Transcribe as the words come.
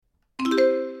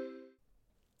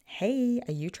hey,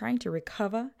 are you trying to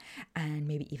recover and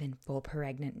maybe even fall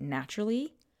pregnant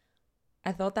naturally?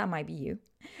 I thought that might be you.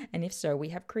 And if so, we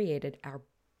have created our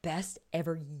best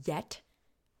ever yet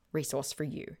resource for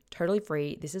you. Totally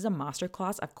free. This is a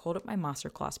masterclass. I've called it my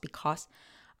masterclass because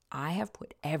I have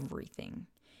put everything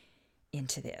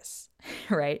into this,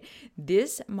 right?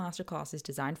 This masterclass is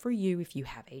designed for you if you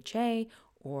have HA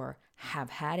or have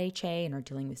had HA and are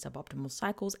dealing with suboptimal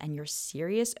cycles and you're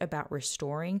serious about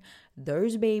restoring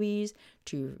those babies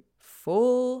to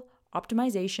full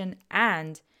optimization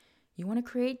and you want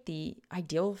to create the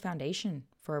ideal foundation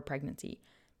for a pregnancy.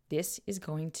 This is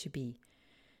going to be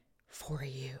for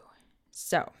you.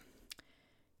 So,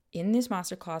 in this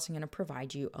masterclass, I'm going to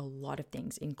provide you a lot of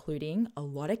things, including a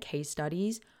lot of case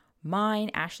studies,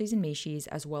 mine, Ashley's and Mishi's,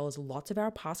 as well as lots of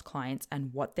our past clients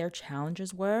and what their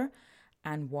challenges were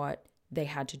and what they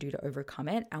had to do to overcome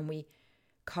it. And we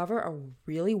cover a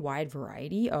really wide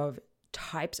variety of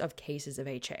types of cases of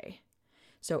HA.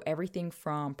 So everything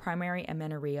from primary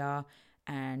amenorrhea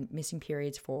and missing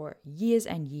periods for years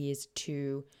and years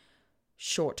to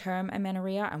short-term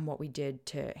amenorrhea and what we did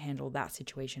to handle that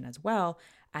situation as well,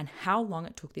 and how long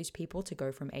it took these people to go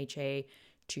from HA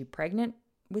to pregnant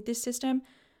with this system,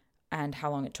 and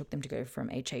how long it took them to go from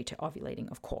HA to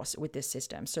ovulating, of course, with this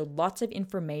system. So lots of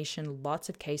information, lots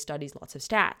of case studies, lots of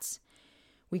stats.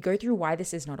 We go through why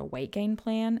this is not a weight gain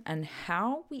plan and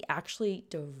how we actually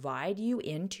divide you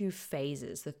into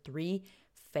phases, the 3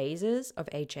 phases of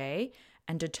HA,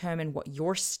 and determine what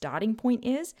your starting point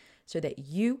is so that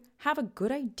you have a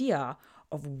good idea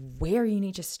of where you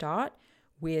need to start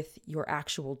with your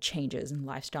actual changes and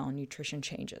lifestyle and nutrition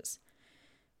changes.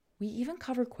 We even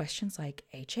cover questions like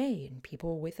HA and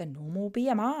people with a normal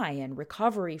BMI and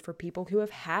recovery for people who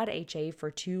have had HA for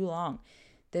too long.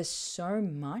 There's so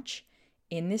much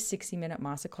in this 60-minute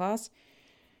masterclass.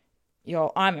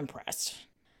 I'm impressed.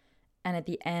 And at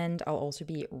the end, I'll also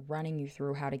be running you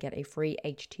through how to get a free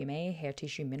HTMA, hair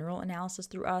tissue mineral analysis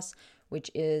through us, which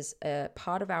is a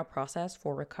part of our process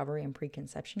for recovery and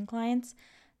preconception clients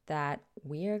that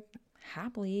we're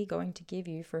happily going to give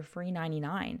you for free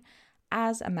 $99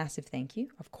 as a massive thank you,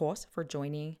 of course, for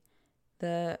joining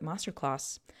the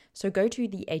masterclass. So go to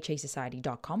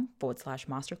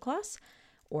thehasociety.com/masterclass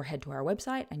or head to our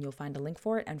website and you'll find a link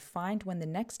for it and find when the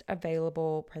next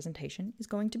available presentation is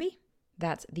going to be.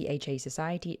 That's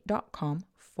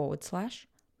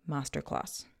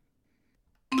thehasociety.com/masterclass.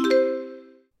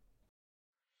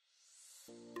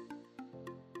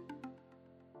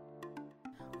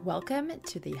 Welcome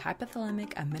to the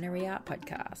Hypothalamic Amenorrhea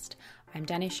podcast. I'm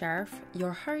Danny Sheriff,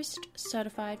 your host,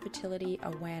 certified fertility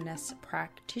awareness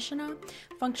practitioner,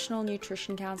 functional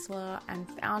nutrition counselor, and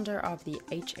founder of the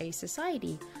HA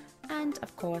Society, and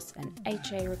of course, an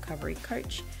HA recovery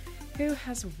coach who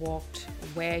has walked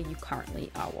where you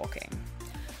currently are walking.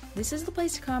 This is the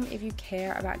place to come if you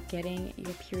care about getting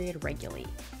your period regularly.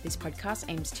 This podcast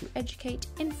aims to educate,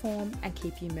 inform, and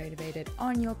keep you motivated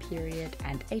on your period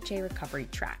and HA recovery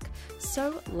track.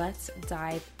 So let's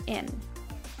dive in.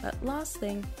 But last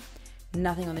thing,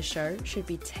 nothing on the show should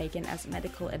be taken as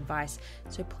medical advice,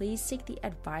 so please seek the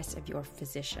advice of your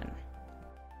physician.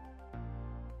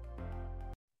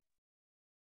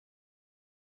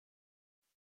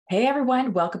 Hey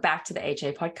everyone, welcome back to the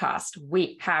HA podcast.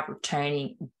 We have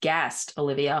returning guest,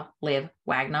 Olivia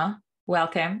Wagner.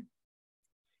 Welcome.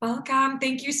 Welcome.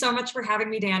 Thank you so much for having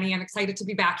me, Danny. I'm excited to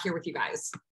be back here with you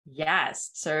guys.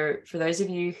 Yes. So for those of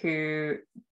you who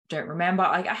don't remember,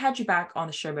 I had you back on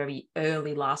the show maybe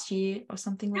early last year or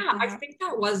something like that. Yeah, I think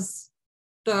that was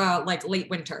the late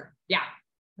winter. Yeah.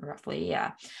 Roughly,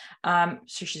 yeah.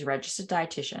 So she's a registered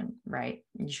dietitian, right?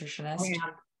 Nutritionist. Oh, yeah.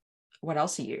 What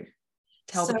else are you?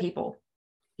 Tell the people.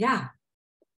 Yeah.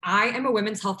 I am a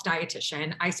women's health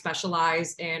dietitian. I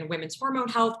specialize in women's hormone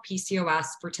health, PCOS,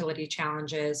 fertility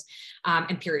challenges,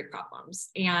 and period problems.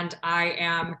 And I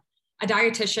am a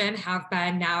dietitian, have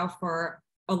been now for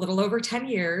a little over 10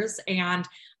 years. And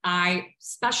I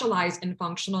specialize in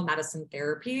functional medicine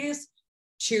therapies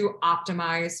to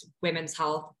optimize women's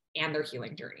health and their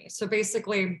healing journey. So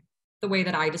basically, the way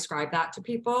that I describe that to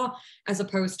people, as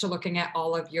opposed to looking at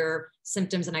all of your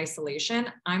symptoms in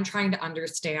isolation, I'm trying to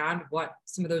understand what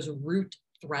some of those root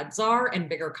threads are and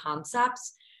bigger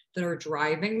concepts that are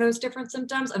driving those different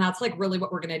symptoms. And that's really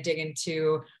what we're going to dig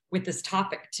into with this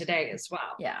topic today as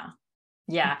well. Yeah.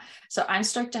 Yeah. So I'm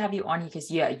stoked to have you on here because,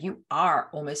 you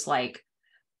are almost you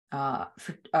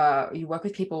work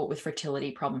with people with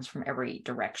fertility problems from every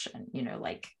direction,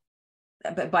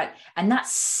 but that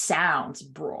sounds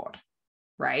broad.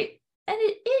 Right. And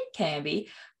it can be,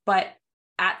 but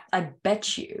I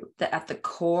bet you that at the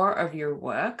core of your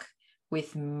work,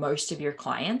 with most of your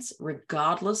clients,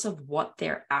 regardless of what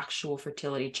their actual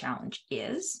fertility challenge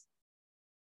is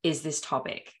this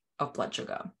topic of blood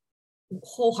sugar.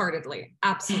 Wholeheartedly.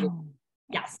 Absolutely.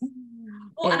 Yes.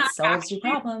 Well, It solves your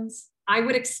problems. I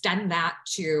would extend that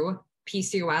to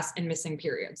PCOS and missing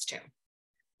periods too.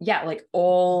 Yeah, like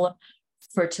all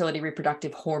fertility,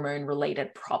 reproductive hormone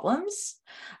related problems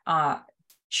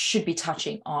should be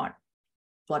touching on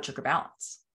blood sugar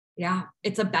balance. Yeah,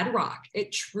 it's a bedrock.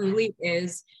 It truly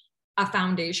is a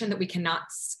foundation that we cannot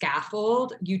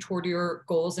scaffold you toward your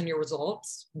goals and your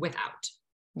results without.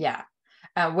 Yeah.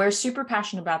 We're super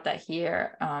passionate about that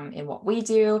here in what we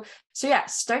do. So yeah,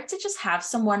 start to just have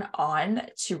someone on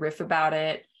to riff about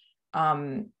it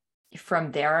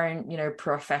from their own,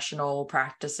 professional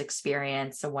practice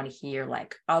experience. I want to hear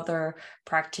like other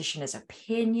practitioners'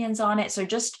 opinions on it. So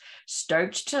just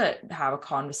stoked to have a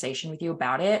conversation with you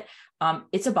about it.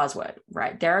 It's a buzzword,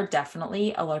 right? There are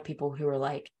definitely a lot of people who are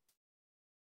like,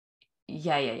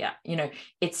 yeah.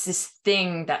 It's this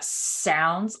thing that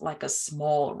sounds like a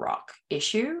small rock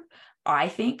issue, I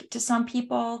think, to some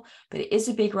people, but it is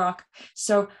a big rock.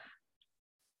 So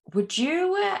would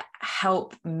you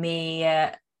help me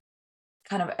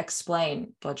kind of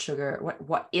explain blood sugar?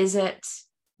 What is it?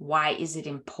 Why is it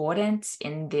important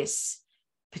in this,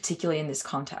 particularly in this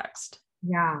context?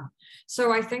 Yeah.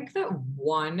 So I think that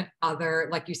one other,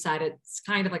 like you said, it's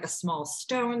kind of like a small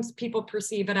stone, people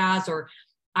perceive it as, or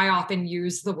I often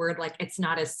use the word like it's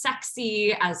not as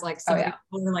sexy as like some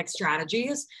other like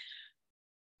strategies,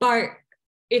 but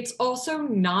it's also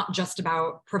not just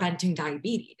about preventing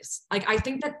diabetes. Like I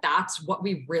think that that's what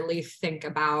we really think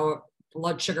about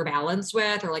blood sugar balance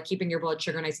with, or like keeping your blood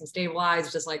sugar nice and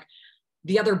stabilized, just like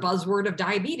the other buzzword of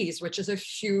diabetes, which is a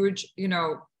huge,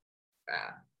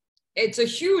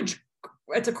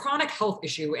 it's a chronic health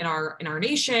issue in our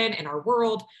nation, in our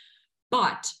world.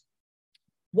 But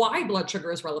why blood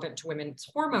sugar is relevant to women's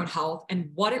hormone health and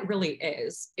what it really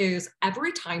is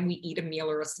every time we eat a meal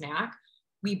or a snack,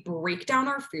 we break down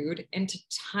our food into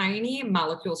tiny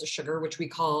molecules of sugar, which we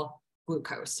call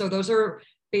glucose. So those are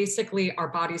basically our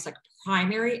body's like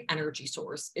primary energy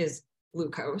source is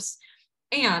glucose.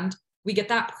 And we get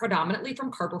that predominantly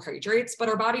from carbohydrates, but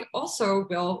our body also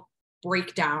will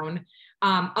break down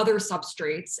other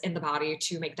substrates in the body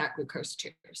to make that glucose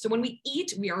too. So when we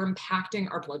eat, we are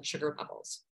impacting our blood sugar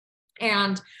levels.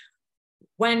 And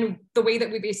when the way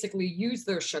that we basically use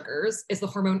those sugars is the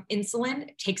hormone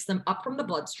insulin takes them up from the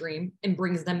bloodstream and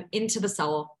brings them into the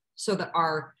cell so that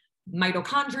our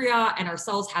mitochondria and our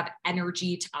cells have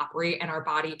energy to operate and our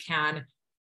body can,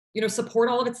 support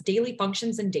all of its daily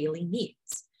functions and daily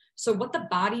needs. So what the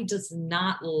body does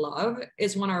not love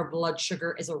is when our blood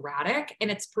sugar is erratic and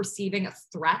it's perceiving a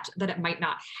threat that it might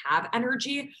not have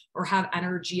energy or have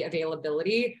energy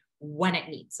availability when it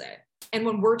needs it. And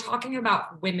when we're talking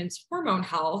about women's hormone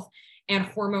health and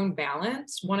hormone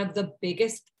balance, one of the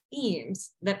biggest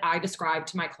themes that I describe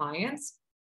to my clients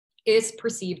is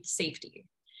perceived safety.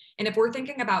 And if we're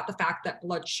thinking about the fact that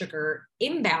blood sugar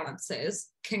imbalances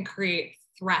can create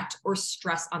threat or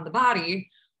stress on the body,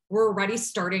 we're already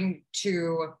starting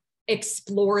to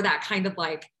explore that kind of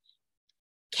like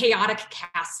chaotic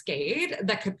cascade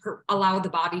that could allow the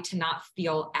body to not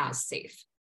feel as safe.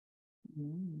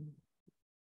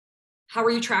 How are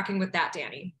you tracking with that,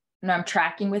 Danny? No, I'm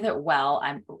tracking with it well.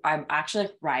 I'm actually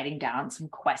writing down some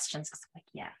questions because I'm like,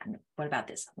 yeah, what about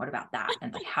this? What about that?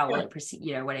 And like, how will it proceed?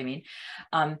 You know what I mean?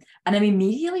 And I'm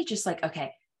immediately just like,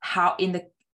 okay,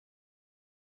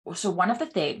 so one of the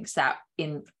things that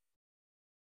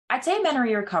I'd say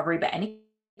amenorrhea recovery, but any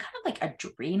kind of like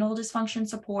adrenal dysfunction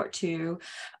support too,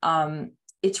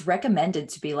 it's recommended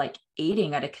to be like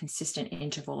eating at a consistent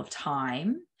interval of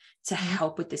time to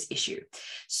help with this issue.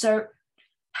 So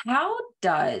how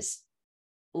does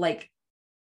like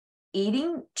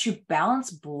eating to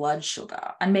balance blood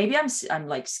sugar, and maybe I'm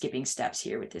like skipping steps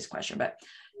here with this question, but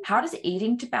how does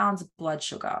eating to balance blood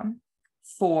sugar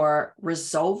for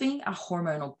resolving a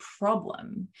hormonal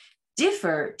problem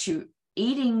differ to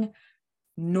eating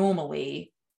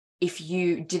normally if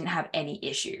you didn't have any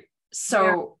issue?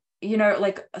 So,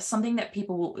 like something that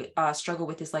people will struggle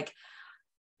with is like,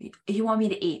 you want me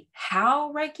to eat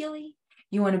how regularly?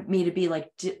 You want me to be like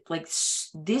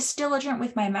this diligent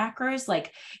with my macros?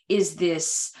 Like, is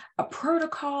this a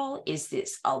protocol? Is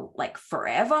this like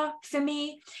forever for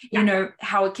me? Yeah.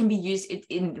 How it can be used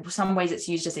in some ways it's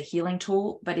used as a healing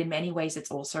tool, but in many ways it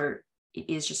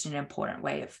is just an important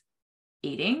way of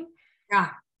eating. Yeah.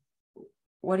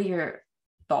 What are your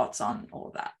thoughts on all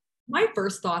of that? My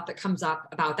first thought that comes up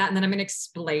about that, and then I'm going to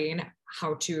explain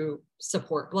how to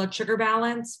support blood sugar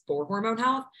balance for hormone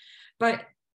health. But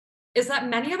is that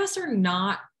many of us are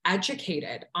not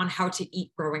educated on how to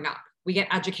eat growing up. We get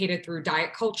educated through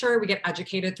diet culture, we get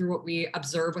educated through what we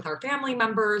observe with our family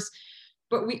members,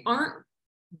 but we aren't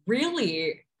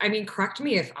really, I mean, correct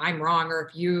me if I'm wrong or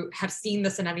if you have seen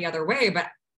this in any other way, but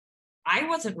I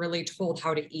wasn't really told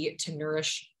how to eat to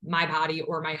nourish my body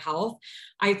or my health.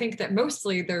 I think that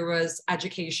mostly there was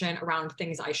education around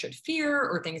things I should fear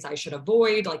or things I should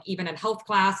avoid, like even in health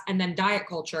class. And then diet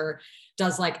culture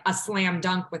does like a slam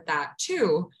dunk with that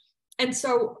too. And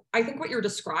so I think what you're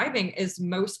describing is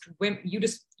most women,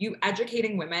 you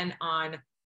educating women on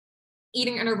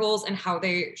eating intervals and how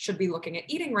they should be looking at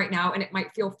eating right now. And it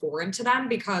might feel foreign to them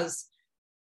because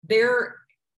their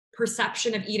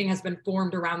perception of eating has been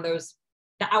formed around the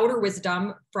outer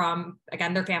wisdom from,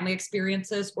 again, their family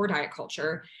experiences or diet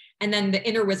culture, and then the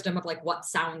inner wisdom of like what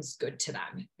sounds good to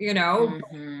them,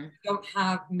 don't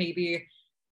have maybe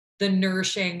the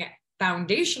nourishing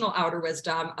foundational outer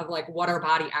wisdom of like what our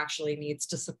body actually needs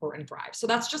to support and thrive. So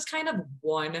that's just kind of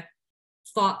one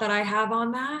thought that I have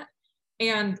on that.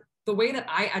 And the way that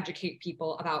I educate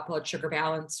people about blood sugar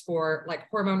balance for like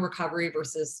hormone recovery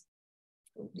versus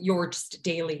your just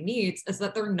daily needs is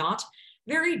that they're not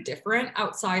very different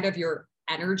outside of your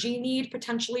energy need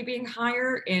potentially being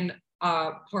higher in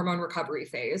a hormone recovery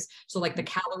phase. So like the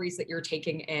calories that you're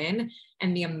taking in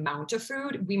and the amount of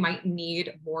food, we might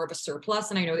need more of a surplus.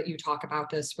 And I know that you talk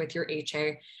about this with your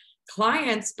HA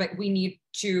clients, but we need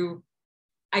to,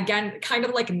 again, kind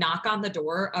of like knock on the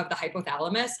door of the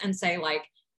hypothalamus and say like,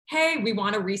 hey, we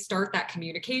want to restart that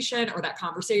communication or that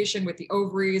conversation with the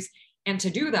ovaries. And to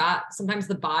do that, sometimes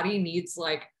the body needs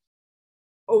like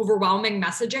overwhelming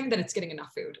messaging that it's getting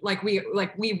enough food. Like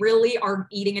we really are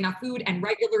eating enough food and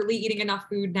regularly eating enough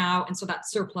food now. And so that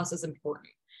surplus is important.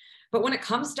 But when it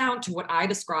comes down to what I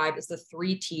describe as the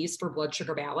 3 T's for blood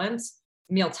sugar balance,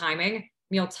 meal timing,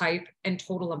 meal type, and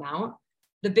total amount,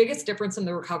 the biggest difference in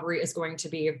the recovery is going to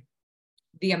be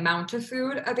the amount of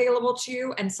food available to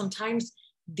you. And sometimes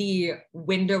the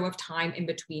window of time in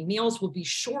between meals will be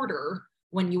shorter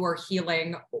when you are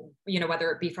healing,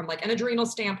 whether it be from like an adrenal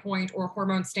standpoint or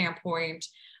hormone standpoint.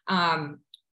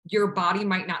 Your body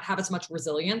might not have as much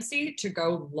resiliency to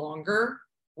go longer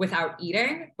without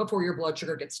eating before your blood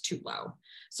sugar gets too low.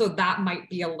 So that might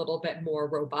be a little bit more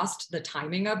robust, the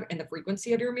timing of and the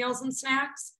frequency of your meals and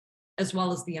snacks, as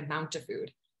well as the amount of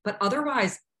food. But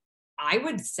otherwise, I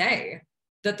would say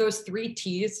that those 3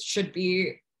 T's should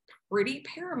be pretty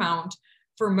paramount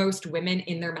for most women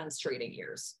in their menstruating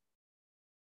years.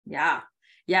 Yeah.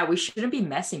 We shouldn't be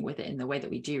messing with it in the way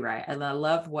that we do, right? And I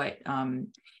love what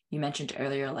you mentioned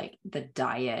earlier, like the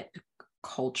diet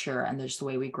culture and just the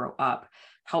way we grow up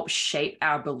helps shape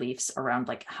our beliefs around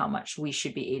like how much we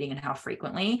should be eating and how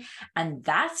frequently. And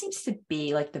that seems to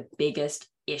be like the biggest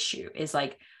issue is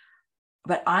like,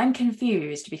 but I'm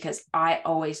confused because I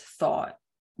always thought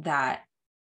that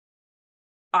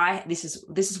this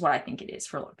is what I think it is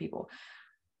for a lot of people.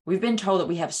 We've been told that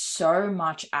we have so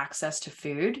much access to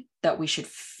food that we should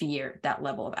fear that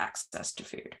level of access to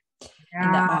food. Yeah.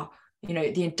 And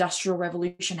that, the Industrial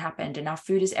Revolution happened and now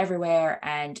food is everywhere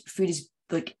and food is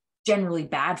like generally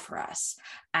bad for us.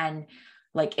 And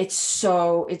like, it's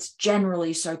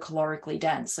generally so calorically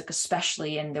dense, like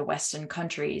especially in the Western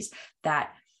countries,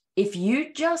 that if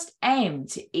you just aim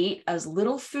to eat as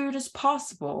little food as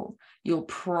possible, you'll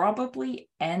probably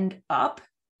end up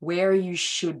where you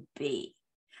should be.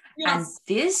 Yes. And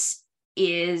this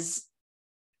is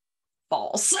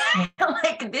false.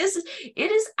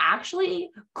 It is actually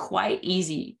quite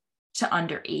easy to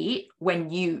undereat when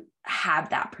you have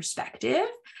that perspective.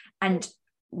 And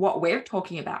what we're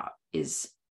talking about is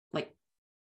like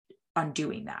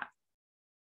undoing that.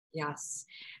 Yes.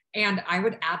 And I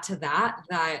would add to that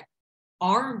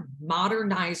our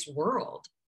modernized world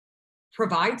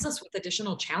provides us with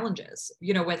additional challenges,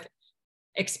 with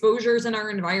exposures in our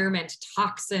environment,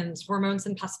 toxins, hormones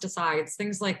and pesticides,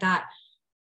 things like that.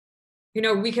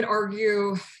 We could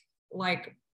argue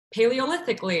like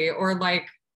Paleolithically or like,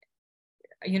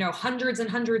 hundreds and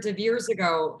hundreds of years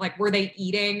ago, like were they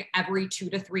eating every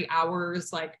 2 to 3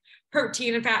 hours, like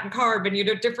protein and fat and carb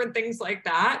and, different things like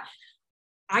that.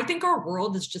 I think our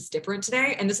world is just different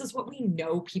today. And this is what we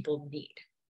know people need.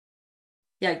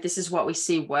 Yeah, this is what we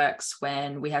see works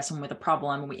when we have someone with a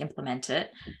problem and we implement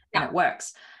it and it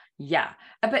works. Yeah.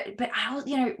 But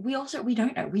we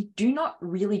don't know. We do not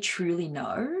really truly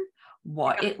know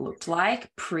what it looked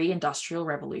like pre-industrial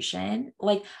revolution.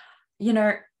 Like,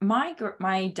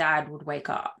 my dad would wake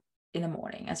up in the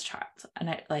morning as a child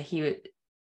and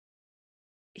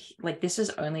this was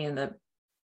only in the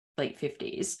late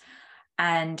 50s.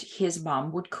 and his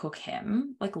mum would cook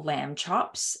him like lamb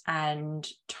chops and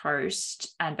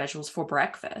toast and vegetables for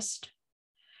breakfast,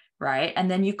 right? And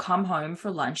then you come home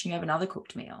for lunch and you have another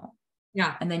cooked meal.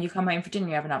 Yeah. And then you come home for dinner,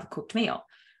 you have another cooked meal.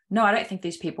 No, I don't think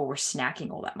these people were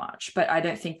snacking all that much, but I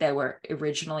don't think they were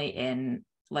originally in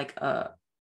like I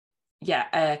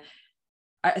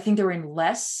think they were in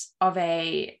less of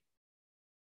a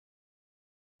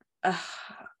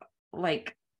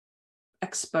like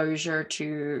exposure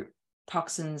to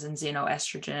toxins and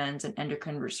xenoestrogens and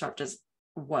endocrine disruptors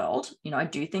world. I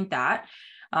do think that,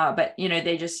 but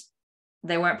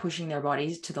they weren't pushing their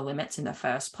bodies to the limits in the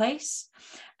first place.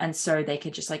 And so they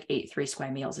could just like eat 3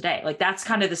 square meals a day. Like that's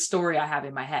kind of the story I have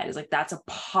in my head, is like, that's a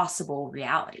possible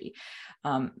reality.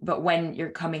 But when you're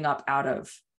coming up out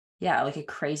of, like a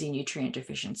crazy nutrient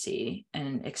deficiency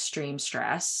and extreme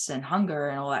stress and hunger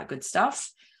and all that good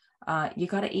stuff, you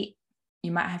got to eat.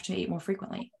 You might have to eat more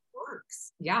frequently.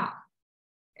 Works. Yeah,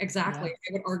 exactly. Yeah.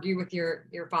 I would argue with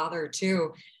your father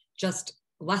too, just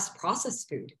less processed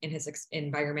food in his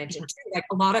environment. And too, like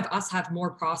a lot of us have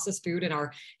more processed food in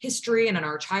our history and in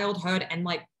our childhood, and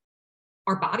like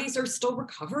our bodies are still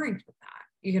recovering from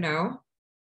that,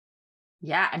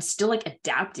 Yeah, and still like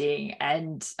adapting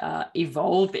and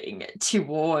evolving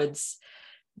towards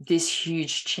this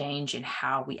huge change in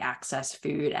how we access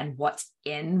food and what's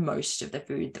in most of the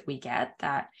food that we get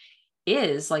that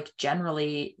is like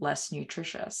generally less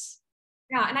nutritious.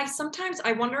 Yeah, and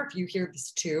I wonder if you hear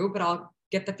this too, but I'll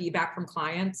get the feedback from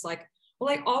clients like, well,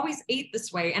 I always ate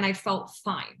this way and I felt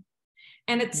fine.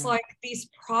 And it's like, these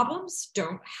problems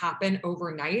don't happen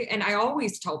overnight. And I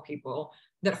always tell people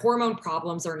that hormone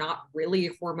problems are not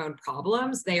really hormone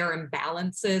problems. They are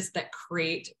imbalances that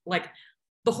create, like,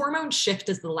 the hormone shift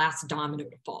is the last domino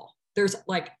to fall. There's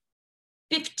like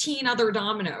 15 other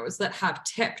dominoes that have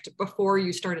tipped before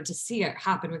you started to see it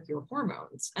happen with your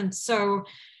hormones. And so,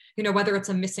 whether it's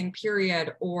a missing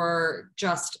period or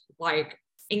just like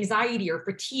anxiety or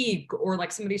fatigue or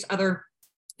like some of these other,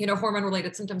 hormone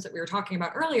related symptoms that we were talking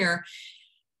about earlier,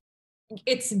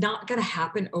 it's not going to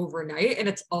happen overnight. And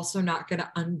it's also not going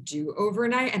to undo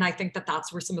overnight. And I think that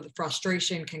that's where some of the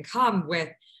frustration can come with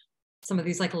some of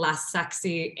these like less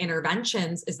sexy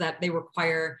interventions, is that they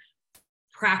require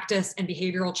practice and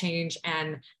behavioral change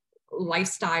and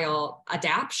lifestyle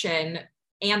adaptation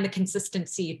and the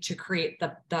consistency to create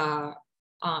the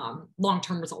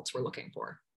long-term results we're looking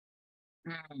for.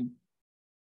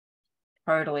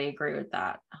 Totally agree with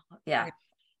that. Yeah.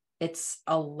 It's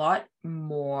a lot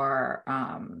more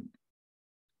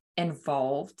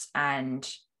involved,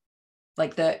 and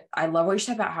like I love what you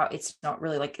said about how it's not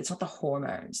really like, it's not the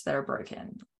hormones that are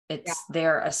broken.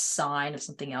 They're a sign of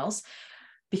something else,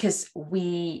 because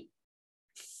we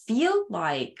feel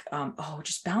like,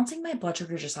 just balancing my blood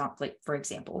sugar just not, like, for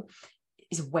example,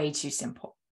 is way too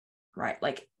simple, right?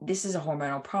 Like, this is a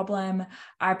hormonal problem.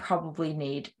 I probably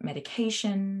need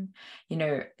medication.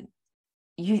 You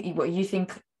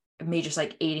think me just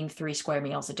like eating 3 square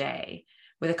meals a day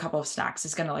with a couple of snacks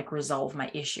is going to like resolve my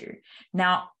issue.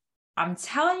 Now, I'm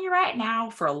telling you right now,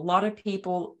 for a lot of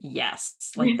people,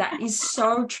 yes, like that is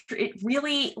so true. It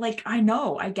really, like, I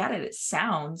know, I get it. It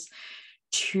sounds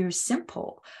too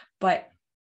simple, but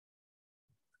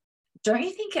don't you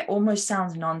think it almost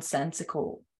sounds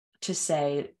nonsensical to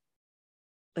say,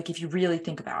 like, if you really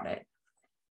think about it,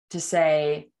 to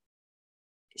say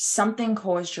something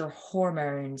caused your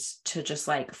hormones to just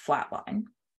like flatline,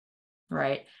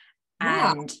 right?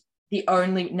 Yeah. And the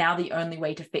only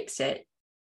way to fix it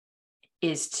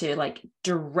is to like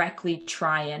directly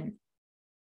try and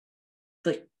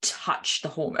like touch the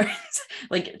hormones,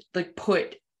 like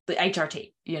put the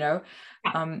HRT, it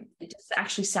just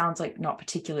actually sounds like not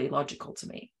particularly logical to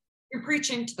me. You're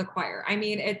preaching to the choir. I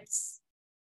mean, it's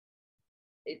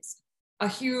a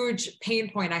huge pain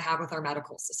point I have with our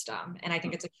medical system. And I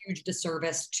think it's a huge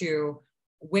disservice to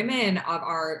women of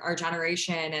our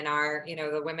generation and our,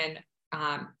 the women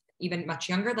even much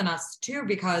younger than us too,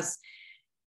 because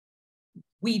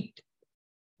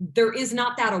there is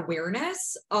not that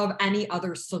awareness of any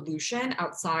other solution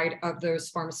outside of those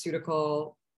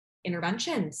pharmaceutical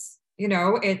interventions.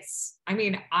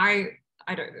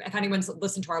 I don't, if anyone's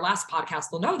listened to our last podcast,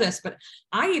 they'll know this, but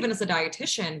I, even as a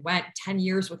dietitian, went 10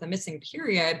 years with a missing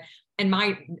period, and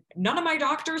none of my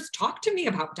doctors talked to me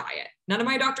about diet. None of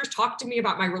my doctors talked to me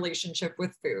about my relationship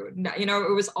with food.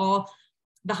 It was all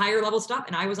the higher level stuff.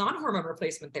 And I was on hormone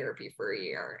replacement therapy for a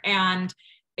year, and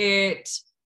it's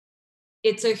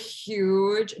a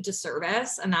huge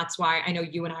disservice. And that's why I know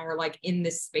you and I are like in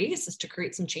this space, is to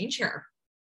create some change here.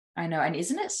 I know. And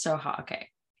isn't it so hard? Okay.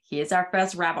 Here's our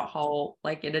first rabbit hole,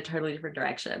 like in a totally different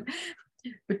direction.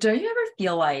 But don't you ever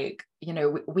feel like, you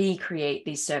know, we create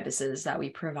these services that we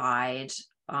provide,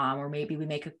 or maybe we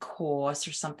make a course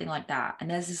or something like that. And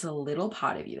there's this a little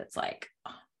part of you that's like,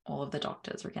 oh, all of the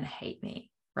doctors are going to hate me,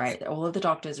 right? All of the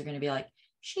doctors are going to be like,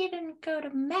 she didn't go to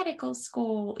medical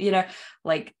school, you know,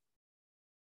 like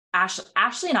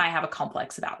Ashley and I have a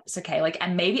complex about this. Okay. Like,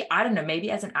 and maybe, I don't know,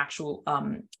 maybe as an actual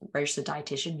registered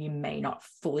dietitian, you may not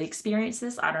fully experience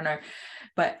this. I don't know,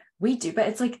 but we do. But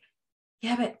it's like,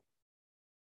 yeah, but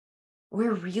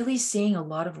we're really seeing a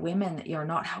lot of women that you're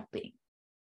not helping.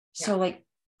 So like,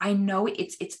 I know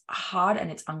it's hard and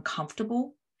it's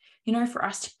uncomfortable, you know, for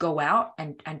us to go out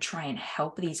and try and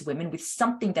help these women with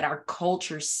something that our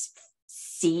culture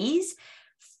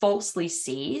falsely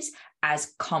sees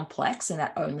as complex and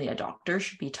that only a doctor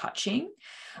should be touching.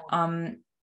 But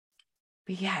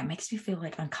yeah, it makes me feel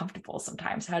like uncomfortable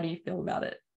sometimes. How do you feel about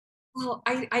it? Well,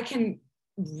 I can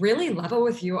really level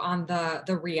with you on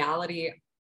the reality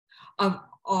of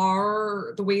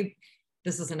the way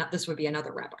this would be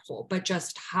another rabbit hole, but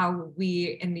just how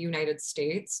we in the United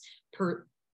States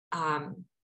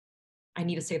I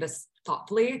need to say this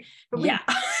thoughtfully, but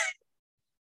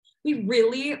we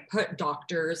really put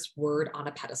doctors' word on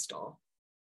a pedestal.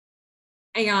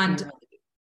 And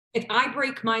if I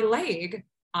break my leg,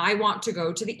 I want to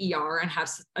go to the ER and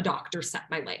have a doctor set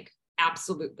my leg.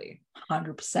 Absolutely.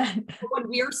 100%. When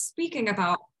we are speaking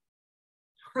about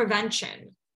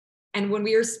prevention, and when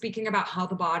we are speaking about how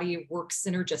the body works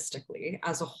synergistically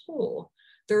as a whole,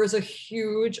 there is a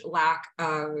huge lack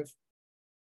of,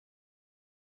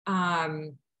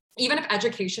 even if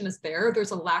education is there,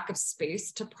 there's a lack of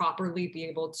space to properly be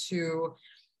able to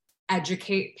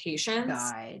educate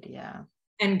patients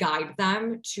and guide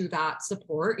them to that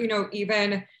support. You know,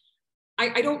 even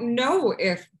I don't know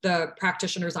if the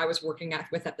practitioners I was working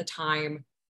with at the time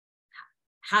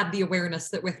had the awareness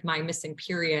that with my missing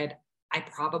period, I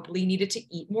probably needed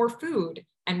to eat more food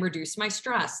and reduce my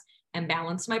stress and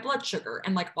balance my blood sugar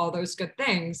and like all those good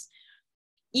things.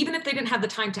 Even if they didn't have the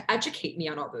time to educate me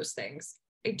on all those things,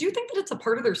 I do think that it's a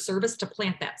part of their service to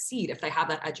plant that seed if they have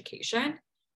that education.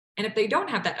 And if they don't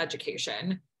have that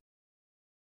education,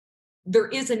 there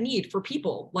is a need for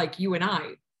people like you and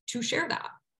I to share that.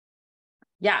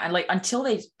 Yeah. And like, until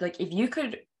they, like, if you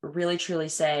could really truly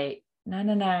say,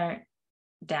 no,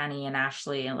 Danny and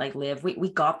Ashley and like Liv, we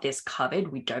got this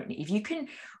covered. We don't need, if you can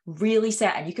really say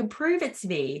it and you can prove it to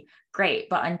me, great.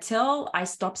 But until I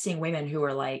stop seeing women who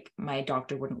are like, my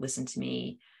doctor wouldn't listen to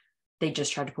me, they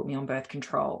just tried to put me on birth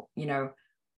control, you know,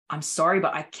 I'm sorry,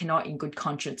 but I cannot in good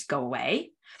conscience go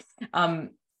away.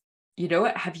 You know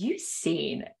what? Have you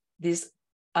seen this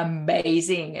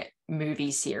amazing movie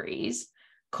series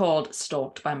called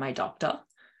Stalked by My Doctor?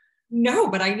 No,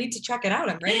 but I need to check it out.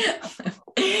 I'm ready.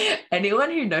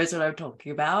 Anyone who knows what I'm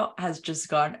talking about has just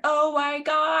gone, oh my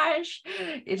gosh.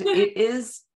 It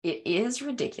is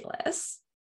ridiculous,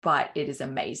 but it is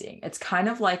amazing. It's kind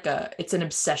of like it's an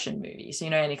obsession movie. So,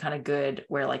 you know, any kind of good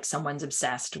where like someone's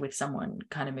obsessed with someone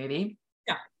kind of movie.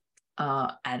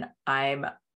 Yeah. And I'm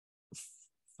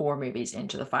 4 movies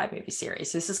into the 5 movie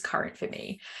series. This is current for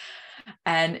me.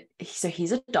 And so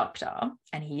he's a doctor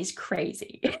and he's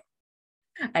crazy.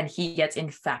 And he gets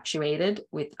infatuated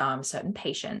with certain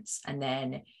patients, and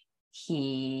then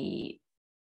he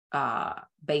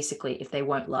basically, if they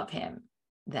won't love him,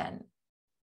 then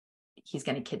he's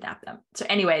going to kidnap them. So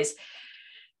anyways,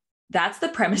 that's the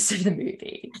premise of the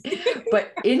movie.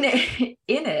 But in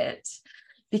it,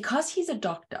 because he's a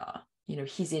doctor, you know,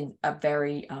 he's in a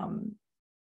very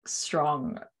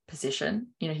strong position,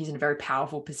 you know, he's in a very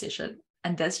powerful position.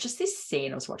 And there's just this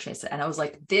scene I was watching it, and I was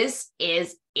like, this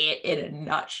is it in a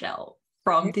nutshell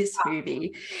from this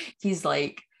movie. He's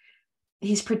like,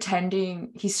 he's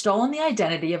pretending, he's stolen the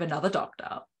identity of another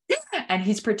doctor, and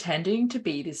he's pretending to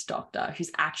be this doctor who's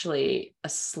actually a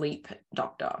sleep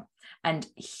doctor. And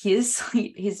his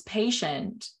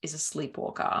patient is a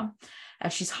sleepwalker,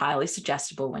 and she's highly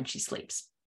suggestible when she sleeps,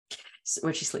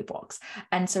 when she sleepwalks.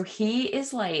 And so he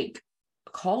is like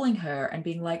calling her and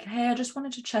being like, hey, I just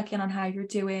wanted to check in on how you're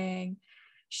doing.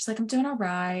 She's like, I'm doing all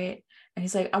right. And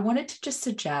he's like, I wanted to just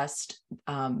suggest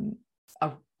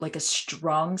a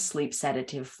strong sleep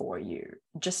sedative for you,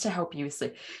 just to help you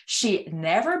sleep. She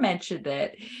never mentioned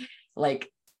it.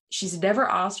 Like, she's never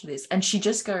asked for this. And she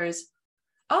just goes,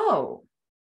 oh,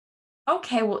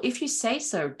 okay, well, if you say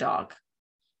so, doc,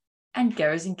 and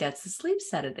goes and gets the sleep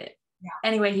sedative. Yeah.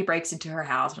 Anyway, he breaks into her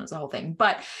house and it's a whole thing.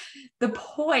 But the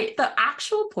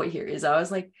actual point here is, I was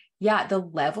like, yeah, the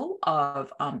level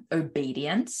of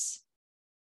obedience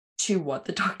to what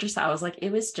the doctor said, I was like,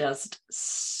 it was just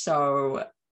so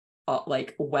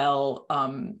like well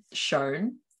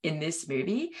shown in this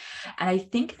movie. And I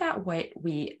think that what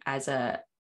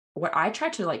I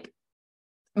tried to like,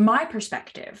 my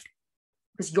perspective,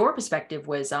 because your perspective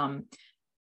was,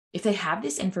 if they have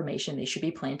this information, they should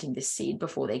be planting this seed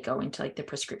before they go into like the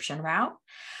prescription route.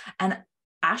 And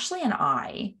Ashley and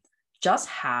I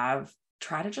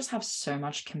try to just have so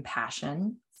much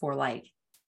compassion for like,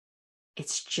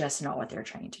 it's just not what they're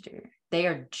trained to do. They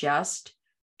are just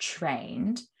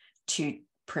trained to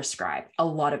prescribe. A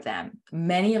lot of them.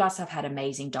 Many of us have had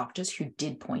amazing doctors who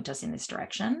did point us in this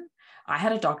direction. I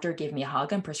had a doctor give me a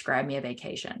hug and prescribe me a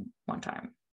vacation one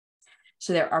time.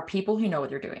 So there are people who know what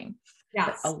they're doing.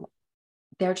 Yes. But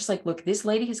they're just like, look, this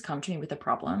lady has come to me with a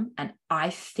problem, and I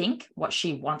think what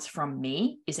she wants from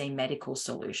me is a medical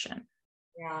solution.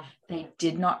 Yeah. They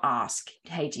did not ask,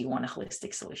 hey, do you want a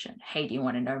holistic solution? Hey, do you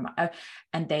want to know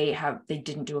and they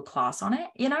didn't do a class on it,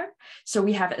 you know? So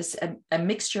we have a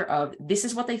mixture of, this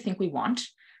is what they think we want,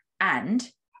 and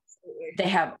absolutely, they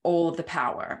have all of the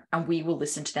power, and we will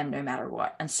listen to them no matter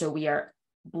what. And so we are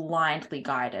blindly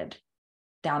guided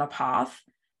down a path,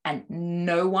 and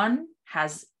no one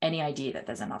has any idea that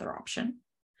there's another option.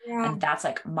 Yeah. And that's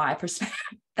like my perspective.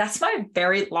 That's my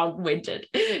very long-winded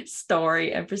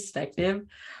story and perspective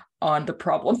on the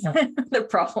problem. The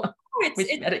problem. It's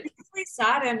really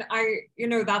sad. And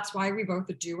that's why we both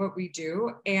do what we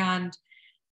do. And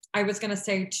I was going to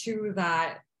say too,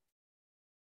 that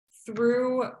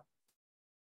through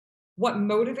what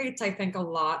motivates, I think, a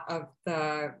lot of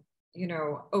the,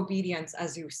 obedience,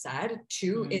 as you said,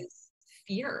 too, is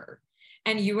fear.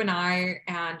 And you and I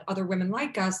and other women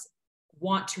like us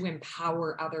want to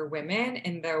empower other women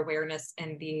in the awareness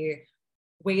and the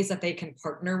ways that they can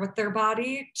partner with their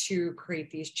body to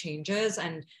create these changes,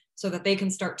 and so that they can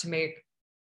start to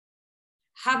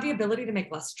have the ability to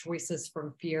make less choices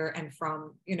from fear and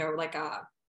from, like a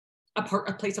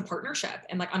place of partnership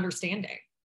and like understanding.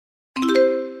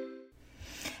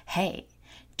 Hey,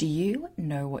 do you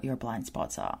know what your blind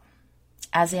spots are?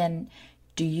 As in,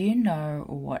 do you know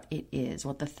what it is,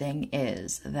 what the thing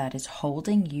is that is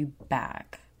holding you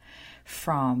back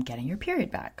from getting your period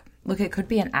back? Look, it could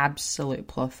be an absolute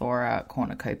plethora,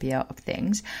 cornucopia of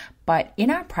things, but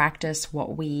in our practice,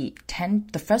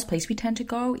 the first place we tend to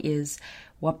go is,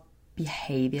 what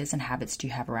behaviors and habits do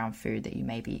you have around food that you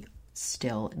may be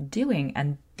still doing?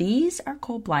 And these are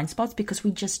called blind spots because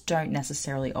we just don't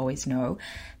necessarily always know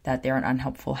that they're an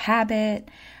unhelpful habit,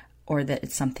 or that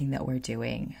it's something that we're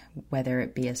doing, whether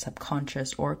it be a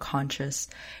subconscious or conscious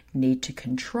need to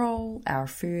control our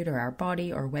food or our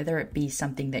body, or whether it be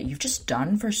something that you've just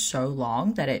done for so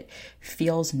long that it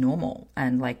feels normal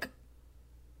and like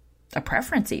a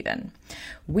preference even.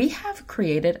 We have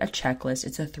created a checklist.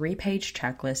 It's a 3-page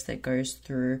checklist that goes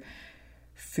through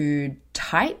food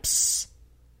types,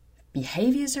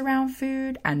 behaviors around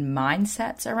food, and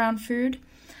mindsets around food.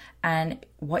 And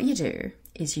what you do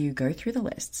is you go through the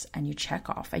lists and you check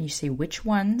off and you see which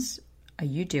ones are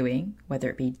you doing, whether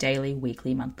it be daily,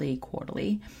 weekly, monthly,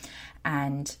 quarterly,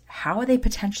 and how are they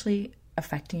potentially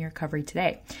affecting your recovery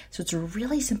today. So it's a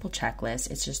really simple checklist.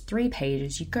 It's just 3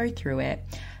 pages. You go through it.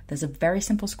 There's a very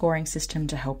simple scoring system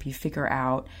to help you figure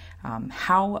out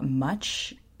how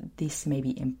much this may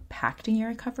be impacting your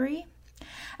recovery.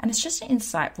 And it's just an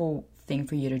insightful thing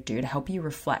for you to do to help you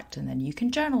reflect, and then you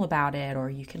can journal about it, or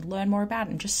you can learn more about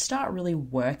it and just start really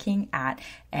working at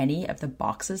any of the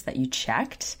boxes that you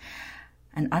checked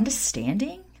and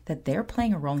understanding that they're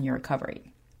playing a role in your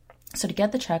recovery. So to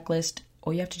get the checklist,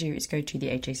 all you have to do is go to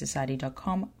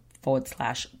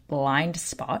thehasociety.com/blind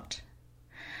spot,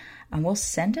 and we'll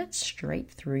send it straight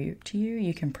through to you.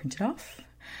 You can print it off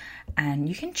and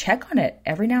you can check on it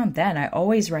every now and then. I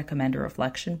always recommend a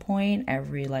reflection point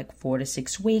every 4 to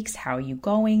 6 weeks. How are you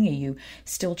going? Are you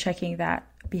still checking that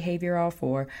behavior off,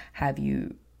 or have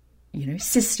you,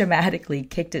 systematically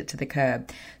kicked it to the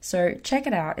curb? So check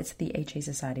it out. It's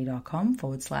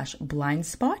thehasociety.com/blind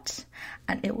spot,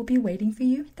 and it will be waiting for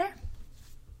you there.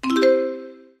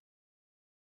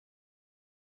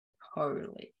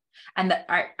 Totally. And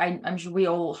I'm sure we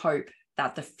all hope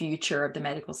that the future of the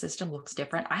medical system looks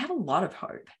different. I have a lot of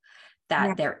hope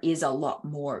that there is a lot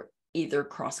more either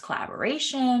cross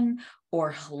collaboration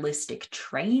or holistic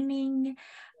training,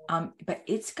 but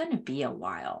it's going to be a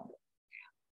while.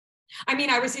 I mean,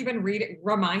 I was even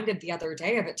reminded the other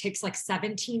day of, it takes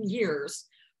 17 years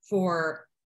for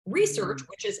research,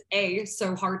 which is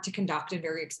so hard to conduct and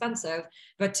very expensive,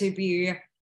 but to be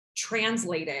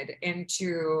translated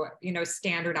into,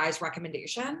 standardized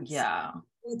recommendations. Yeah.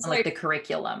 It's like the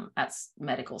curriculum at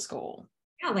medical school.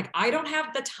 Yeah. I don't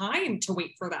have the time to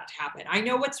wait for that to happen. I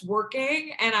know what's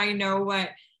working, and I know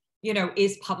what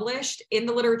is published in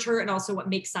the literature, and also what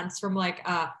makes sense from like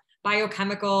a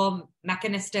biochemical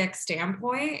mechanistic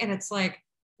standpoint. And it's like,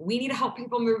 we need to help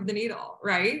people move the needle,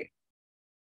 right?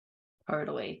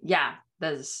 Totally. Yeah.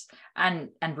 And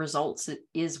results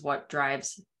is what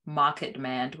drives market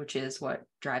demand, which is what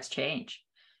drives change.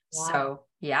 Wow. So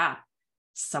yeah,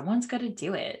 someone's got to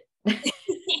do it.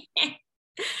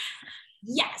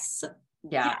 Yes.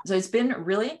 Yeah. So it's been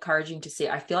really encouraging to see.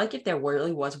 I feel like if there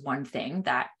really was one thing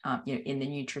that, in the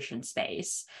nutrition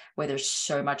space where there's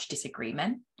so much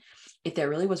disagreement, if there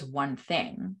really was one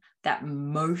thing that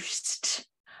most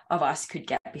of us could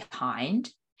get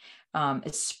behind,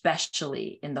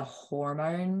 especially in the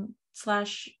hormone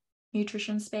 /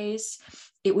 nutrition space,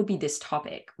 it would be this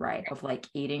topic, right? Of like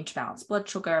eating to balance blood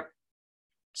sugar.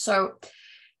 So,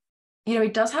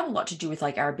 it does have a lot to do with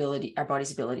like our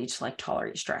body's ability to like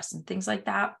tolerate stress and things like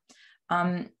that.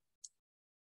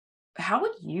 How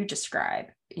would you describe,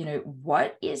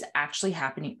 what is actually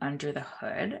happening under the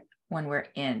hood when we're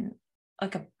in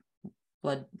like a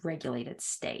blood regulated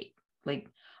state? Like,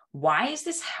 why is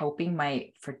this helping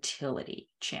my fertility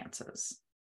chances?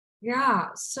 Yeah.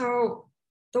 So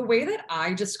the way that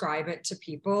I describe it to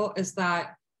people is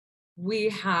that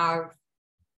when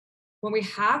we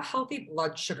have healthy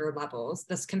blood sugar levels,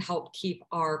 this can help keep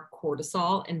our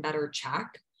cortisol in better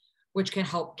check, which can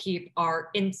help keep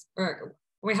when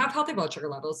we have healthy blood sugar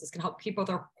levels, this can help keep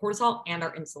both our cortisol and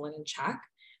our insulin in check.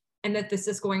 And that this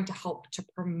is going to help to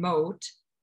promote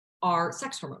our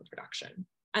sex hormone production.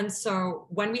 And so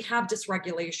when we have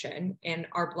dysregulation in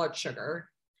our blood sugar,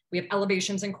 we have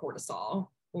elevations in cortisol,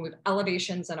 when we have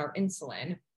elevations in our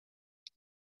insulin,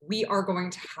 we are going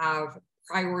to have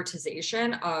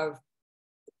prioritization of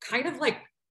kind of like,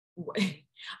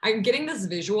 I'm getting this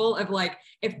visual of like,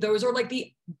 if those are like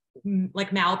the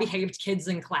like malbehaved kids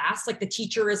in class, like the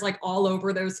teacher is like all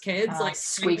over those kids, like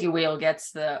squeaky wheel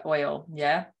gets the oil.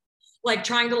 Yeah. Like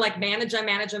trying to like manage them.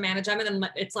 And then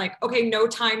it's like, okay, no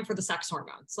time for the sex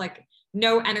hormones, like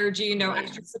no energy, no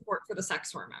extra support for the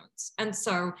sex hormones. And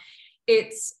so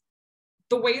it's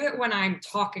the way that when I'm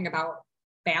talking about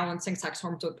balancing sex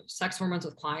hormones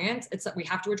with clients, it's that we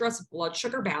have to address blood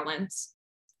sugar balance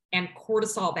and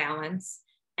cortisol balance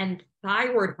and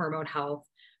thyroid hormone health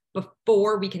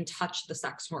before we can touch the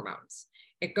sex hormones.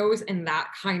 It goes in that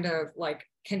kind of like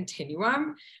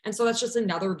continuum. And so that's just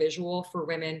another visual for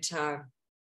women to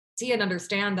see and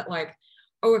understand that, like,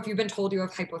 oh, if you've been told you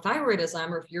have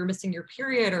hypothyroidism, or if you're missing your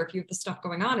period, or if you have this stuff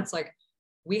going on, it's like,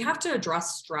 we have to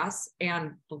address stress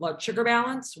and blood sugar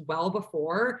balance well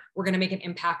before we're going to make an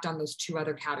impact on those two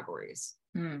other categories.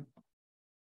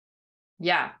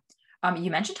 Yeah.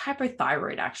 You mentioned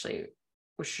hypothyroid actually,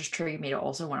 which just triggered me to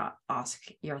also want to ask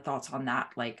your thoughts on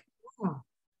that. Like,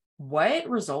 what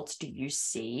results do you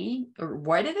see, or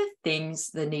what are the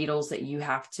things, the needles that you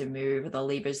have to move, or the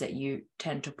levers that you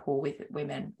tend to pull with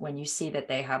women when you see that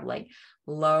they have like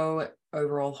low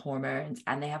overall hormones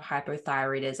and they have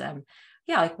hypothyroidism?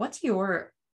 Yeah, like what's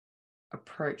your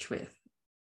approach with?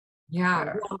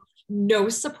 Yeah, well, no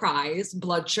surprise,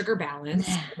 blood sugar balance.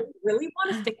 What we really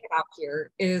want to think about here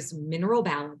is mineral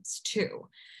balance too.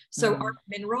 So our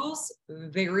minerals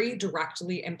very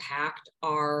directly impact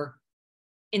our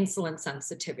insulin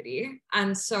sensitivity.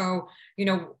 And so,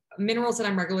 minerals that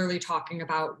I'm regularly talking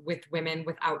about with women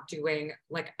without doing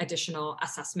like additional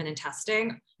assessment and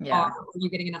testing are you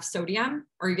getting enough sodium?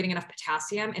 Are you getting enough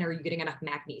potassium? And are you getting enough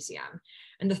magnesium?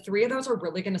 And the three of those are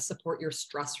really going to support your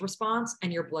stress response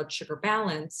and your blood sugar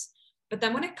balance. But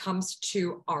then when it comes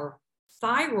to our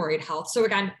thyroid health, so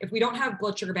again, if we don't have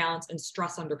blood sugar balance and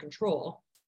stress under control,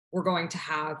 we're going to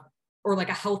have, or like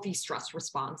a healthy stress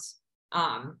response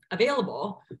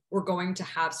available, we're going to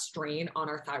have strain on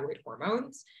our thyroid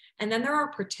hormones. And then there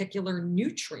are particular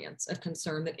nutrients of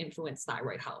concern that influence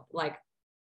thyroid health, like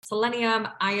selenium,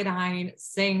 iodine,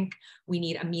 zinc. We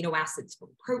need amino acids from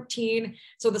protein.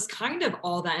 So this kind of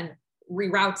all then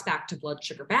reroutes back to blood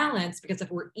sugar balance, because if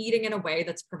we're eating in a way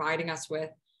that's providing us with,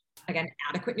 again,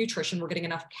 adequate nutrition, we're getting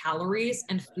enough calories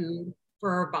and food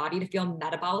for our body to feel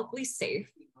metabolically safe.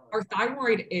 Our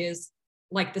thyroid is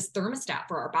like this thermostat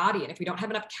for our body. And if we don't have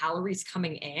enough calories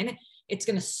coming in, it's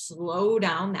going to slow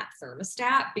down that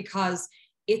thermostat because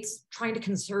it's trying to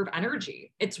conserve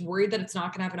energy. It's worried that it's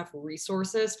not going to have enough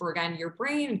resources for, again, your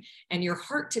brain and your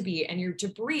heart to beat and your to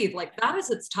breathe. Like that is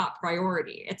its top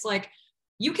priority. It's like,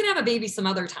 you can have a baby some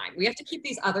other time. We have to keep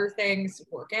these other things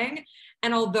working.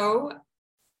 And although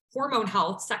hormone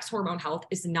health, sex hormone health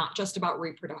is not just about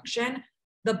reproduction,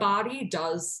 the body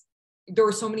does, there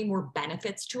are so many more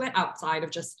benefits to it outside of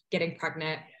just getting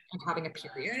pregnant and having a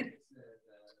period.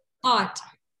 But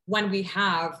when we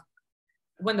have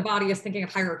when the body is thinking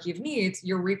of hierarchy of needs,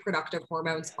 your reproductive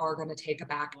hormones are going to take a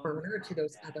back burner to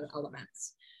those other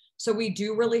elements. So we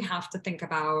do really have to think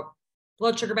about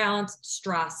blood sugar balance,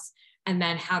 stress, and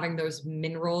then having those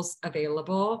minerals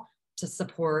available to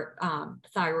support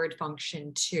thyroid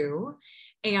function too.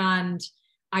 And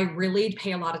I really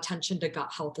pay a lot of attention to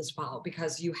gut health as well,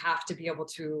 because you have to be able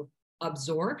to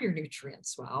absorb your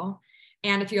nutrients well.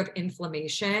 And if you have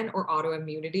inflammation or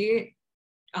autoimmunity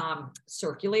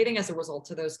circulating as a result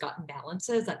of those gut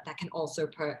imbalances, that can also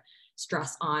put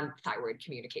stress on thyroid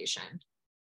communication.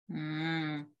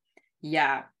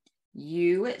 Yeah.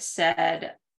 You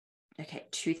said, okay,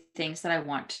 two things that I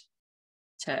want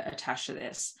to attach to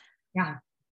this. Yeah.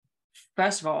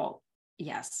 First of all,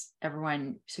 yes,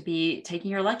 everyone should be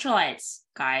taking your electrolytes,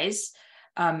 guys.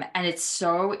 And it's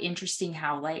so interesting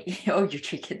how like, oh, you're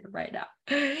drinking it right now.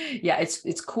 Yeah,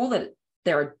 it's cool that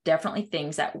there are definitely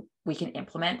things that we can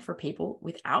implement for people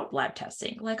without lab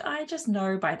testing. Like, I just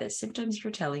know by the symptoms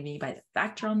you're telling me, by the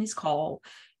fact you're on this call,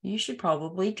 you should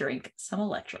probably drink some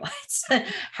electrolytes,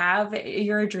 have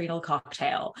your adrenal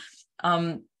cocktail.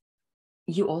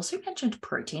 You also mentioned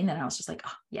protein, and I was just like,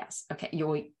 oh, yes, okay.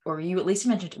 You at least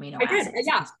mentioned amino acids. I did,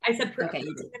 yeah. I said protein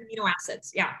and amino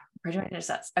acids, yeah. Protein and amino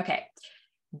acids. Okay,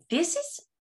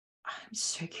 I'm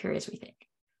so curious what you think.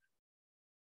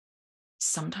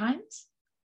 Sometimes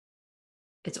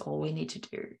it's all we need to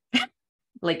do.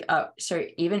 Like, so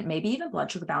maybe even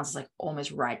blood sugar balance is like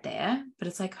almost right there, but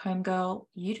it's like, homegirl,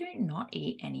 you do not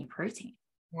eat any protein.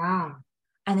 Yeah.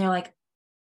 And they're like,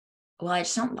 well, I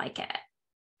just don't like it.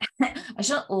 I just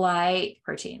don't like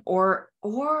protein, or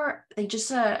they just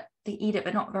they eat it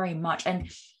but not very much. And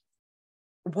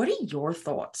what are your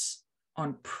thoughts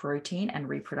on protein and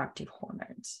reproductive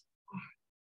hormones?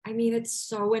 I mean, it's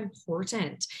so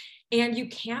important, and you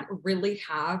can't really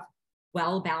have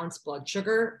well-balanced blood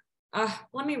sugar.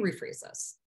 Let me rephrase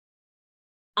this.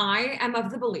 I am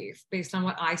of the belief, based on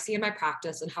what I see in my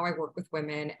practice and how I work with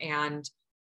women and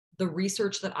the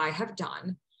research that I have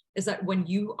done, is that when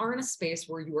you are in a space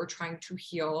where you are trying to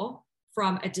heal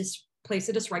from a place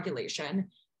of dysregulation,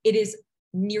 it is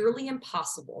nearly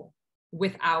impossible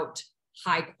without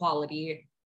high quality,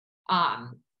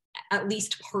 at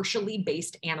least partially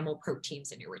based animal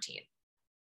proteins in your routine.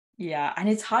 Yeah. And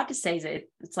it's hard to say that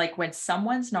it's like when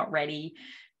someone's not ready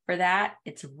for that,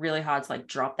 it's really hard to like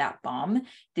drop that bomb.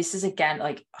 This is again,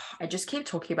 like, I just keep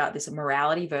talking about this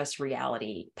morality versus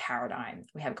reality paradigm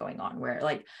we have going on, where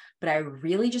like, but I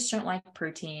really just don't like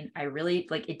protein. I really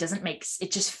like, it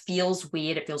just feels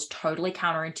weird. It feels totally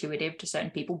counterintuitive to certain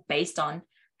people based on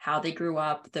how they grew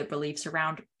up, the beliefs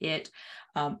around it.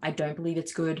 I don't believe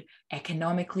it's good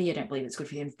economically. I don't believe it's good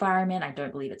for the environment. I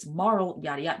don't believe it's moral,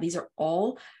 yada, yada. These are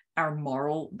all our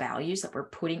moral values that we're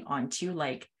putting onto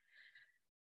like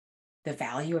the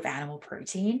value of animal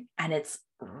protein. And it's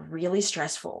really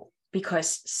stressful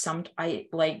because sometimes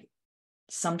I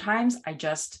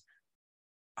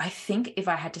think if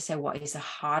I had to say what is the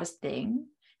hardest thing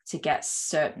to get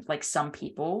some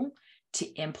people to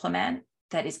implement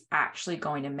that is actually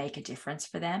going to make a difference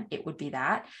for them, it would be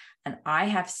that. And I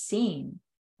have seen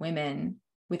women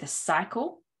with a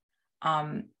cycle,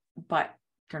 but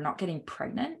they're not getting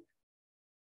pregnant,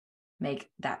 make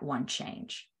that one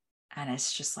change. And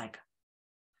it's just like,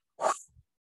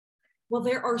 well,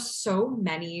 there are so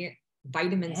many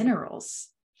vitamins, minerals,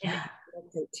 and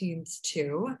proteins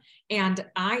too. And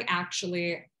I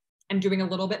actually am doing a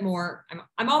little bit more.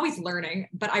 I'm always learning,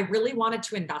 but I really wanted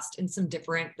to invest in some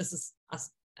different, this is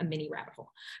a mini rabbit hole.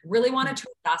 Really wanted to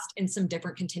invest in some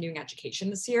different continuing education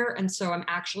this year. And so I'm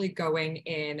actually going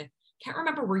in, can't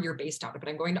remember where you're based out of, but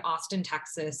I'm going to Austin,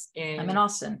 Texas. I'm in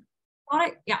Austin.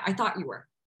 I thought you were.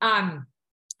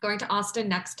 Going to Austin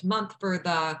next month for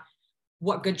the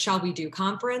What Good Shall We Do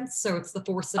conference. So it's the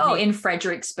Force of in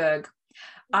Fredericksburg.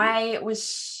 I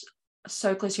was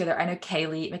so close to there. I know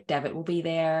Kaylee McDevitt will be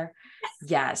there.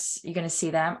 Yes, you're going to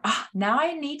see them. Oh, now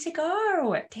I need to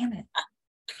go. Damn it.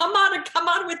 Come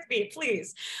on with me,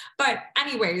 please. But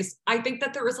anyways, I think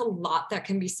that there is a lot that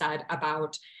can be said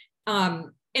about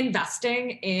investing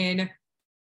in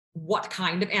what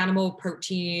kind of animal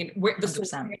protein, where the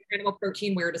source of animal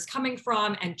protein, where it is coming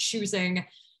from, and choosing,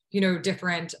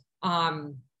 different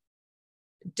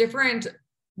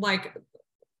like,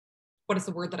 what is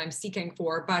the word that I'm seeking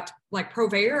for? But like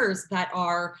purveyors that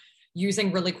are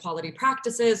using really quality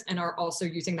practices and are also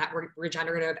using that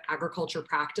regenerative agriculture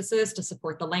practices to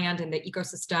support the land and the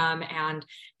ecosystem and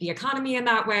the economy in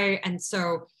that way. And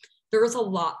so there is a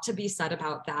lot to be said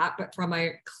about that, but from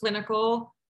a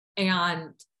clinical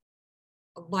and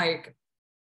like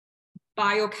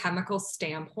biochemical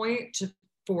standpoint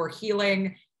for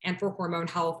healing and for hormone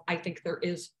health, I think there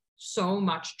is so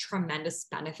much tremendous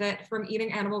benefit from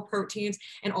eating animal proteins,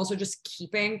 and also just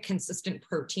keeping consistent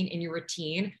protein in your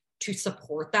routine to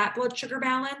support that blood sugar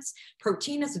balance.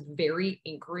 Protein is very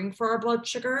anchoring for our blood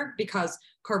sugar because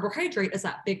carbohydrate is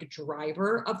that big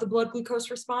driver of the blood glucose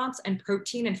response, and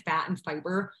protein and fat and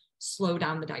fiber slow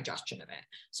down the digestion of it.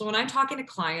 So when I'm talking to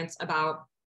clients about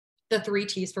the 3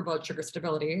 T's for blood sugar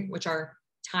stability, which are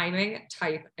timing,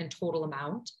 type, and total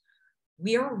amount,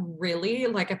 we are really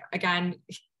like, again,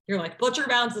 you're like, blood sugar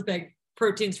balance is big,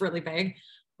 protein's really big.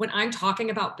 When I'm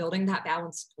talking about building that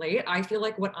balanced plate, I feel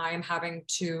like what I am having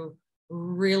to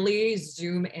really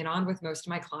zoom in on with most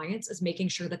of my clients is making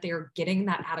sure that they are getting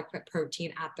that adequate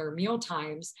protein at their meal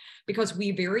times, because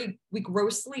we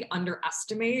grossly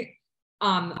underestimate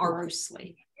our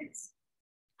needs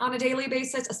on a daily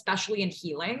basis, especially in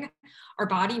healing. Our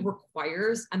body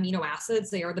requires amino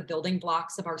acids. They are the building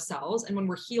blocks of our cells. And when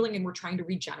we're healing and we're trying to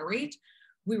regenerate,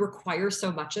 we require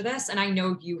so much of this. And I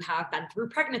know you have been through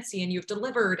pregnancy and you've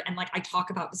delivered. And like, I talk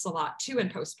about this a lot too in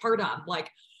postpartum, like,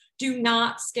 do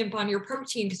not skimp on your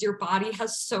protein because your body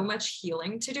has so much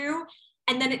healing to do.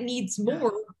 And then it needs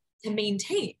more to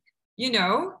maintain, you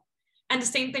know? And the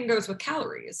same thing goes with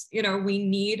calories. You know, we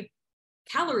need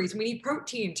calories, we need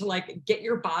protein to like get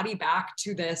your body back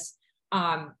to this,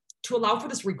 to allow for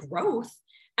this regrowth.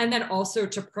 And then also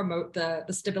to promote the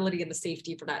stability and the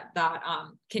safety for that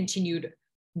continued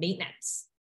maintenance.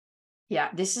 Yeah,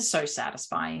 this is so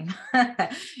satisfying.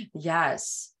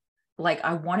 Yes. Like,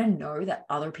 I want to know that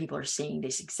other people are seeing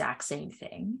this exact same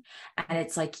thing. And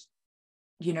it's like,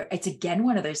 you know, it's again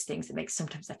one of those things that makes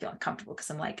sometimes I feel uncomfortable because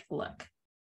I'm like, look,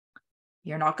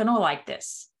 you're not going to like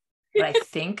this. But I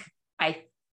think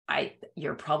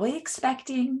you're probably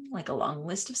expecting like a long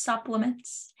list of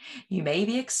supplements. You may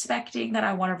be expecting that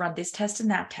I want to run this test and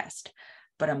that test,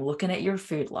 but I'm looking at your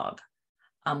food log.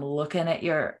 I'm looking at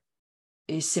your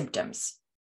symptoms.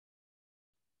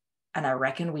 And I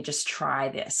reckon we just try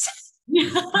this,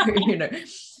 you know?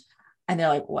 And they're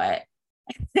like, what?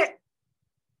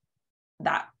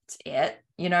 That's it.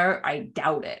 You know, I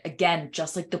doubt it. Again,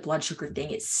 just like the blood sugar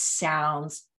thing, it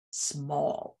sounds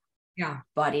small. Yeah.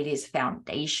 But it is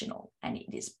foundational and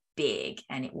it is big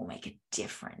and it will make a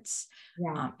difference.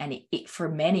 Yeah. And it for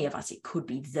many of us, it could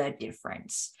be the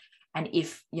difference. And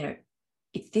if, you know,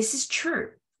 if this is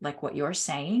true, like what you're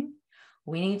saying,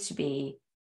 we need to be,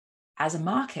 as a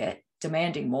market,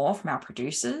 demanding more from our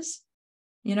producers,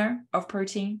 you know, of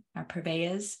protein, our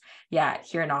purveyors. Yeah,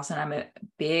 here in Austin, I'm a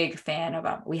big fan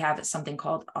of, we have something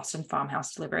called Austin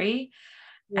Farmhouse Delivery,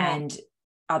 and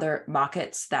other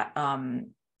markets that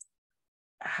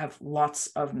have lots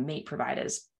of meat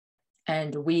providers.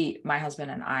 And my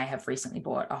husband and I have recently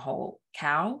bought a whole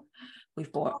cow.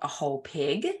 We've bought a whole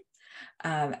pig.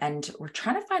 And we're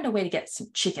trying to find a way to get some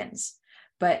chickens.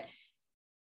 But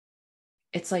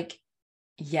it's like,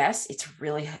 yes, it's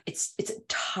a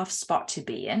tough spot to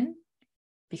be in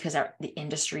because the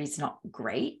industry is not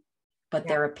great, but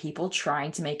there are people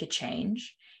trying to make a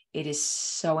change. It is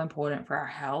so important for our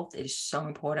health. It is so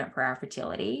important for our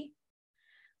fertility.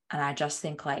 And I just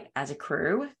think, like, as a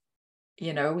crew,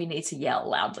 you know, we need to yell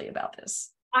loudly about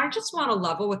this. I just want to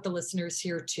level with the listeners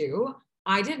here too.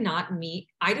 I did not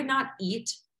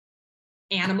eat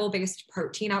animal-based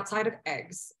protein outside of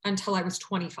eggs until I was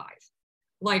 25.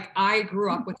 Like, I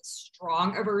grew up with a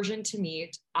strong aversion to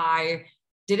meat. I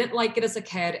didn't like it as a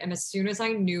kid. And as soon as I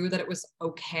knew that it was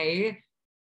okay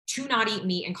to not eat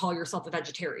meat and call yourself a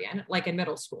vegetarian, like in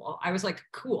middle school, I was like,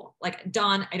 cool, like,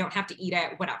 done. I don't have to eat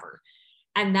it, whatever.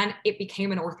 And then it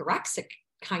became an orthorexic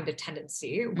kind of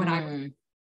tendency when I,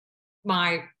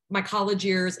 my college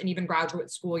years and even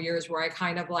graduate school years, where I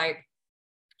kind of like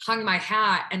hung my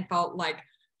hat and felt like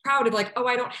proud of like, oh,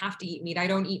 I don't have to eat meat. I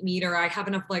don't eat meat, or I have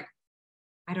enough, like,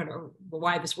 I don't know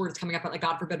why this word is coming up, but like,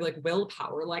 God forbid, like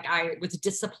willpower, like I was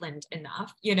disciplined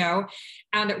enough, you know?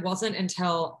 And it wasn't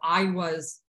until I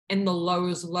was in the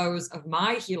lows of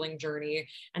my healing journey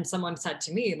and someone said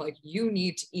to me, like, you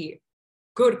need to eat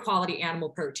good quality animal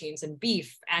proteins and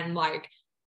beef, and like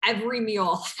every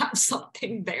meal have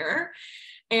something there.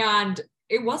 And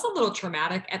it was a little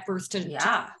traumatic at first to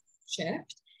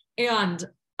shift. And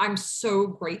I'm so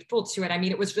grateful to it. I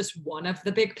mean, it was just one of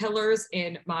the big pillars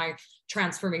in my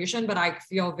transformation, but I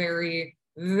feel very,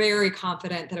 very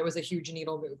confident that it was a huge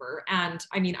needle mover. And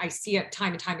I mean, I see it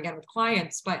time and time again with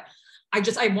clients, but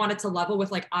I wanted to level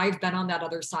with, like, I've been on that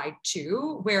other side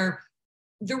too, where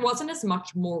there wasn't as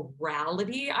much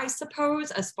morality, I suppose,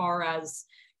 as far as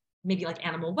maybe like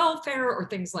animal welfare or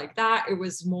things like that. It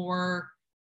was more,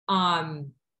 I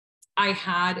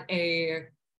had a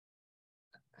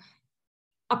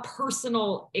a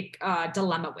personal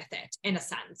dilemma with it, in a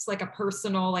sense, like a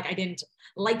personal, like I didn't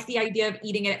like the idea of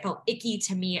eating it. It felt icky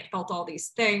to me. It felt all these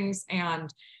things.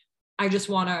 And I just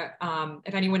want to,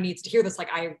 if anyone needs to hear this, like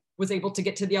I was able to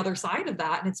get to the other side of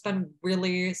that, and it's been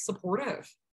really supportive.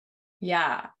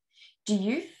 Yeah. Do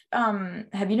you,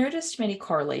 have you noticed many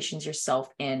correlations yourself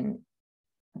in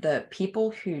the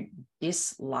people who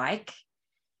dislike,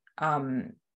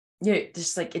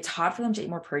 just like it's hard for them to eat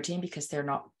more protein because they're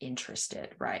not interested,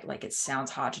 right? Like it sounds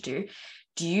hard to do.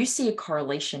 Do you see a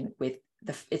correlation with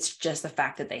it's just the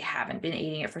fact that they haven't been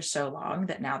eating it for so long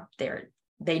that now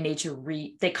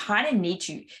they kind of need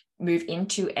to move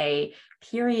into a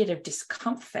period of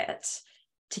discomfort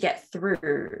to get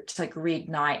through, to like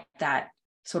reignite that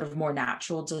sort of more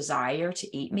natural desire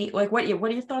to eat meat? Like what are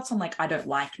your thoughts on like, I don't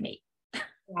like meat?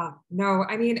 Yeah, no,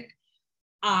 I mean,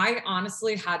 I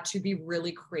honestly had to be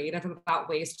really creative about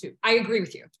ways to, I agree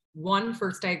with you.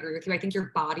 First, I agree with you. I think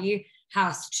your body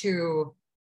has to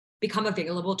become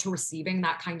available to receiving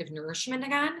that kind of nourishment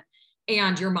again.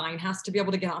 And your mind has to be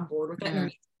able to get on board with it.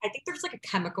 And I think there's like a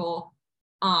chemical,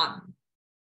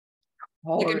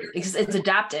 it's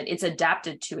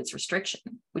adapted to its restriction,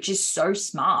 which is so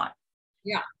smart.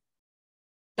 Yeah.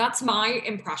 That's my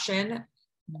impression.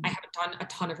 I haven't done a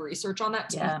ton of research on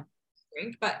that to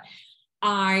drink, but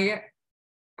I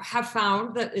have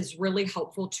found that it's really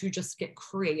helpful to just get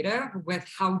creative with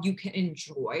how you can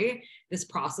enjoy this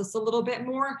process a little bit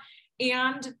more.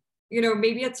 And,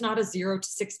 maybe it's not a 0 to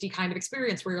 60 kind of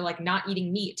experience where you're like not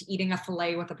eating meat, eating a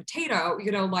filet with a potato,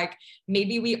 like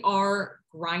maybe we are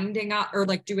grinding up or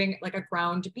like doing like a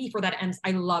ground beef or that ends.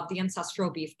 I love the ancestral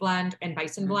beef blend and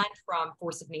bison blend from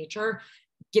Force of Nature,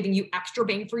 giving you extra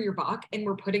bang for your buck. And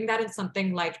we're putting that in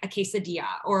something like a quesadilla,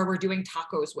 or we're doing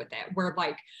tacos with it, where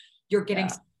like you're getting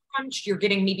crunch, you're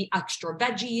getting maybe extra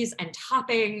veggies and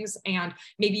toppings, and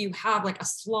maybe you have like a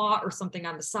slaw or something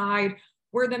on the side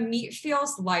where the meat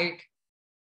feels like,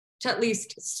 to at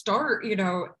least start,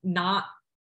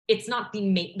 it's not the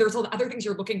main, there's other things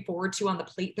you're looking forward to on the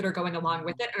plate that are going along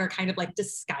with it and are kind of like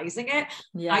disguising it.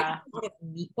 Yeah. I ate a lot of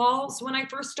meatballs when I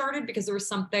first started because there was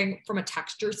something from a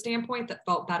texture standpoint that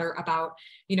felt better about,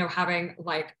 having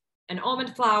like an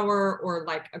almond flour or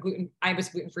like I was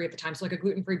gluten-free at the time. So like a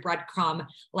gluten-free breadcrumb,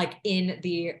 like in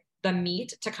the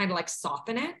meat to kind of like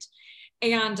soften it.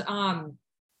 And,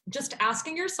 just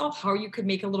asking yourself how you could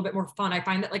make it a little bit more fun. I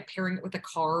find that like pairing it with a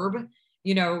carb,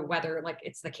 whether like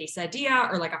it's the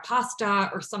quesadilla or like a pasta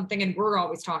or something. And we're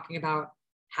always talking about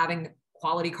having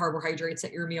quality carbohydrates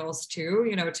at your meals too,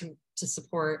 to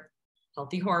support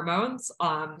healthy hormones.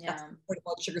 That's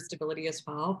blood sugar stability as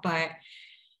well. But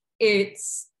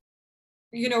it's,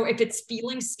 if it's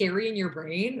feeling scary in your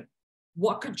brain,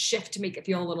 what could shift to make it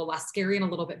feel a little less scary and a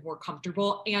little bit more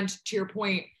comfortable? And to your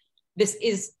point, this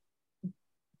is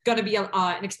going to be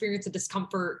an experience of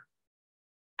discomfort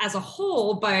as a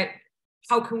whole, but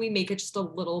how can we make it just a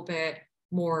little bit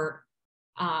more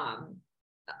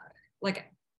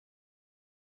like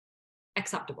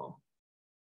acceptable?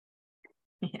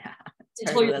 Yeah,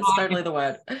 totally. That's totally the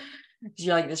word.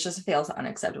 You're like, this just feels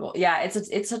unacceptable. Yeah,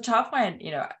 it's a tough one.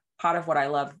 Part of what I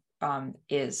love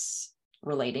is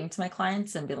relating to my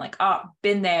clients and being like, oh,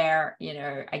 been there,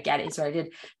 I get it. It's what I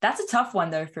did. That's a tough one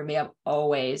though for me. I've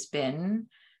always been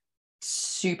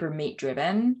super meat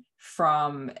driven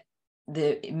from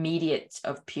the immediate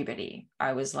of puberty.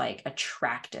 I was like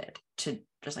attracted to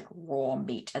just like raw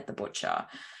meat at the butcher.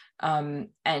 And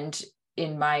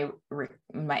in my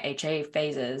HA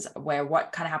phases, where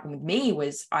what kind of happened with me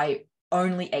was I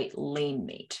only ate lean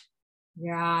meat.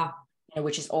 Yeah.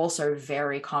 Which is also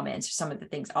very common. So some of the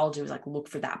things I'll do is like look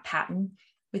for that pattern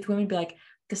with women, be like,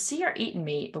 because you're eating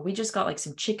meat, but we just got like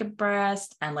some chicken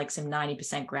breast and like some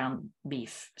 90% ground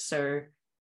beef. So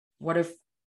what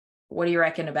do you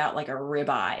reckon about like a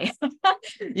ribeye?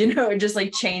 Just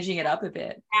like changing it up a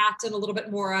bit. And a little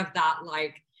bit more of that,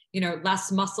 like,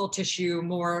 less muscle tissue,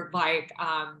 more like,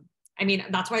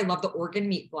 that's why I love the organ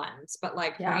meat blends, but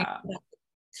like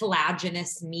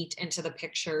collagenous meat into the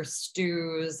picture,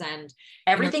 stews and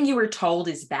everything you were told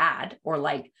is bad or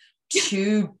like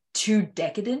too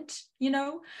decadent,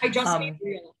 I just made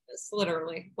real this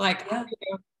literally like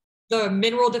the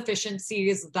mineral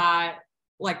deficiencies that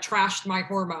like trashed my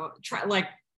hormone,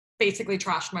 basically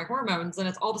trashed my hormones. And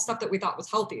it's all the stuff that we thought was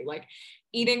healthy, like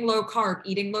eating low carb,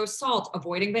 eating low salt,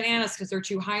 avoiding bananas because they're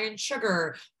too high in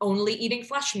sugar, only eating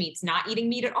flesh meats, not eating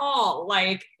meat at all.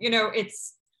 Like,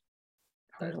 it's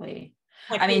totally.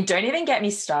 Like, don't even get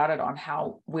me started on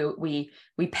how we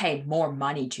pay more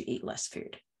money to eat less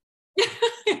food.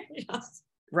 Yes.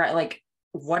 Right. Like,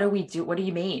 what do we do? What do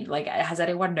you mean? Like, has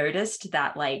anyone noticed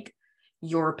that like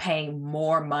you're paying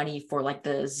more money for like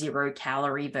the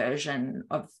 0-calorie version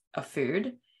of a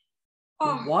food.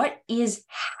 Oh, What is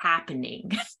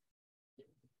happening?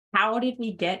 How did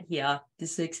we get here?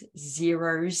 This makes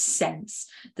zero sense.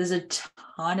 There's a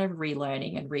ton of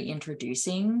relearning and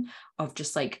reintroducing of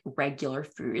just like regular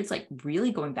foods, like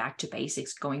really going back to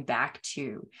basics, going back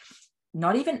to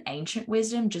not even ancient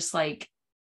wisdom, just like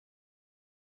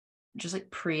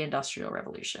pre-industrial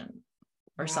revolution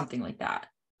or yeah. something like that.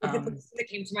 Like the first thing that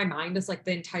came to my mind is like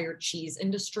the entire cheese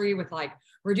industry with like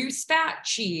reduced fat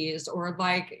cheese, or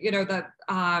like, you know,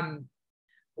 the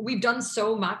we've done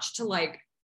so much to like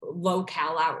low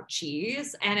cal out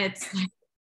cheese, and it's like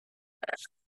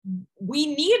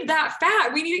we need that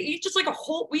fat. We need to eat just like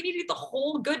we need to eat the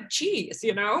whole good cheese,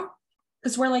 you know?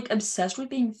 Because we're like obsessed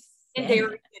with being And thin.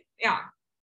 dairy, yeah.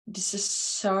 This is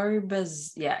so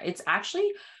bizarre. Yeah, it's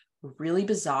actually really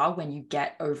bizarre when you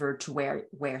get over to where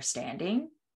we're standing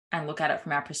and look at it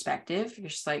from our perspective. You're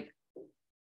just like,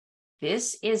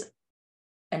 this is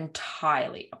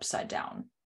entirely upside down.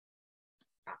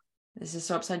 This is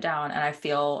so upside down, and I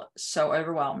feel so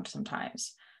overwhelmed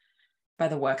sometimes by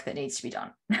the work that needs to be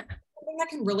done. Something that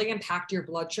can really impact your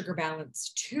blood sugar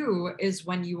balance too is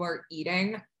when you are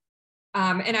eating.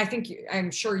 And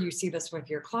I'm sure you see this with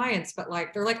your clients, but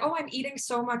like they're like, oh, I'm eating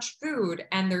so much food,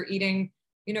 and they're eating,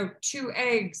 you know, 2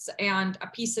 eggs and a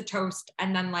piece of toast,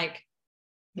 and then like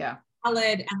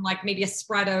salad and like maybe a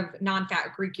spread of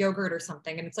non-fat Greek yogurt or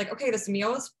something. And it's like, okay, this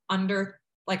meal is under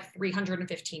like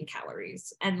 315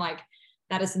 calories, and like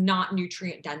that is not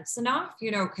nutrient dense enough.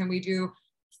 You know, can we do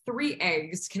 3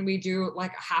 eggs? Can we do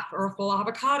like a half or a full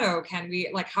avocado? Can we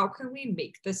like, how can we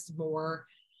make this more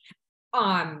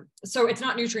so it's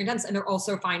not nutrient dense? And they're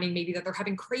also finding maybe that they're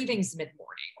having cravings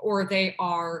mid-morning, or they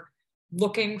are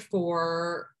looking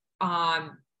for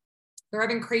they're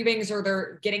having cravings, or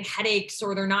they're getting headaches,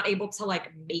 or they're not able to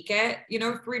like make it, you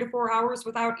know, 3 to 4 hours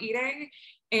without eating.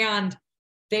 And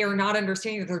they are not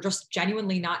understanding that they're just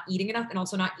genuinely not eating enough, and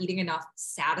also not eating enough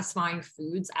satisfying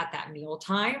foods at that meal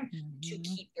time to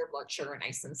keep their blood sugar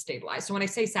nice and stabilized. So when I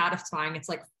say satisfying, it's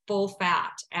like full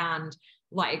fat and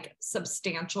like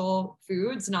substantial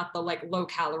foods, not the like low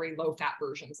calorie, low fat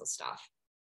versions of stuff.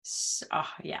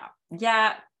 Yeah.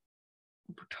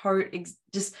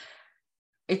 Just,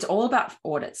 it's all about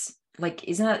audits. Like,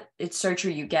 isn't it? It's so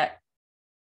true.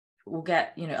 We'll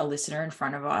get, you know, a listener in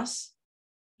front of us.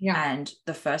 Yeah. And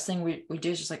the first thing we do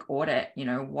is just like audit, you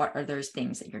know, what are those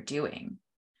things that you're doing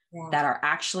that are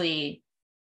actually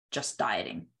just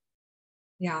dieting?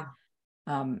 Yeah.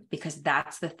 Because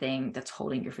that's the thing that's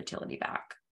holding your fertility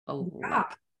back.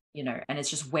 Like, you know, and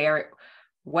it's just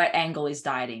what angle is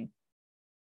dieting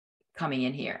coming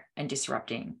in here and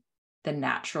disrupting the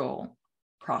natural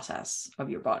process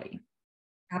of your body.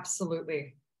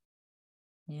 Absolutely.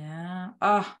 Yeah.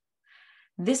 Oh,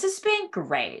 this has been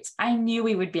great. I knew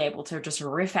we would be able to just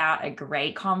riff out a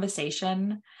great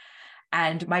conversation.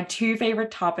 And my 2 favorite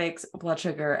topics, blood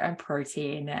sugar and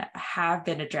protein, have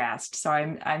been addressed. So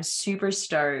I'm super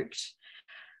stoked.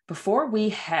 Before we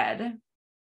head,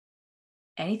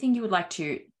 anything you would like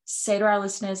to say to our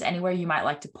listeners, anywhere you might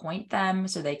like to point them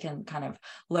so they can kind of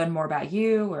learn more about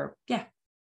you, or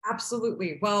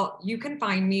Absolutely. Well, you can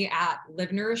find me at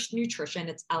Live Nourished Nutrition.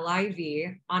 It's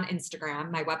LIV on Instagram.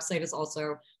 My website is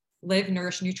also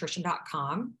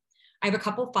livenourishednutrition.com. I have a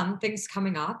couple fun things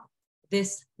coming up.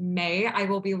 This May, I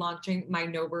will be launching my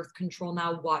No Birth Control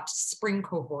Now What spring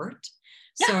cohort.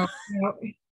 So, you know,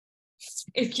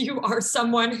 if you are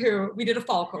someone who, we did a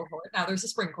fall cohort, now there's a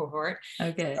spring cohort.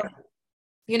 Okay. So,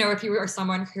 you know, if you are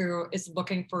someone who is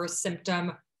looking for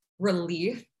symptom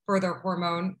relief for their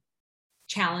hormone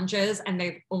challenges, and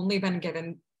they've only been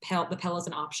given the pill as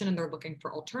an option, and they're looking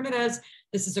for alternatives,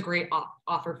 this is a great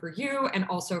offer for you. And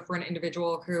also for an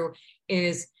individual who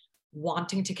is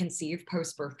wanting to conceive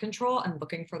post-birth control and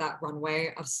looking for that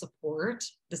runway of support,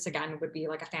 this again would be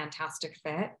like a fantastic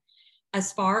fit.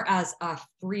 As far as a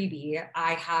freebie,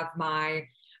 I have my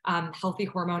healthy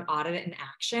hormone audit in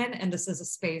action. And this is a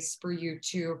space for you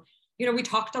to, you know, we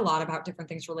talked a lot about different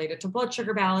things related to blood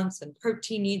sugar balance and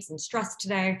protein needs and stress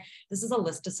today. This is a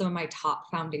list of some of my top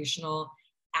foundational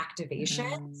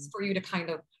activations for you to kind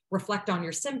of reflect on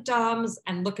your symptoms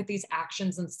and look at these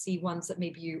actions and see ones that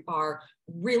maybe you are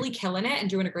really killing it and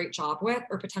doing a great job with,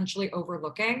 or potentially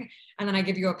overlooking. And then I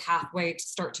give you a pathway to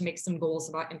start to make some goals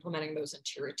about implementing those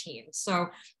into your routine. So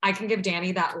I can give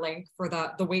Danny that link for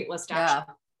the waitlist action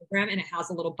program, and it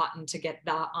has a little button to get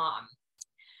the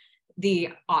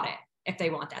audit if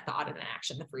they want that, the audit in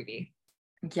action, the freebie.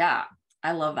 Yeah,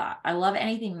 I love that. I love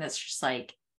anything that's just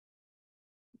like,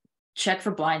 check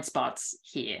for blind spots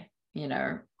here, you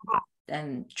know,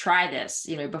 and try this,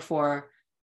 before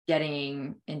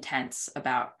getting intense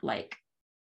about like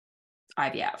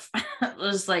IVF.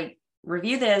 Just like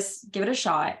review this, give it a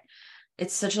shot.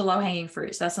 It's such a low-hanging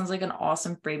fruit. So that sounds like an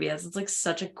awesome freebie. It's like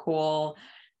such a cool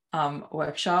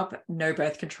workshop. No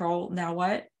birth control. Now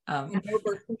what? And no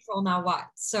birth control, now what?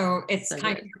 So it's So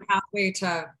kind good. of your pathway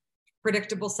to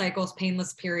predictable cycles,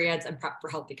 painless periods, and prep for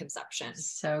healthy conception.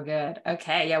 So good.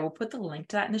 Okay. Yeah, we'll put the link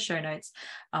to that in the show notes.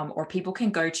 Or people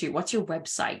can go to, what's your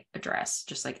website address?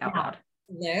 Just like out loud.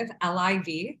 Liv,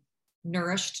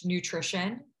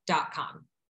 nourishednutrition.com.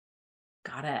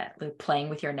 Got it. Like playing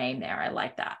with your name there. I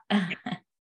like that.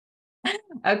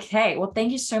 Okay. Well,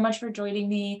 thank you so much for joining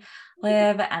me,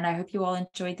 Liv. And I hope you all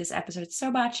enjoyed this episode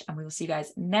so much. And we will see you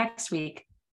guys next week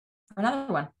for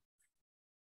another one.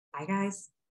 Bye, guys.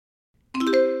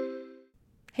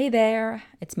 Hey there,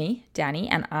 it's me, Danny,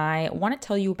 and I want to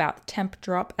tell you about Temp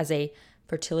Drop as a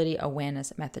fertility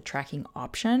awareness method tracking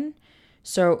option.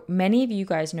 So many of you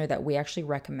guys know that we actually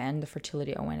recommend the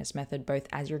fertility awareness method both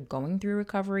as you're going through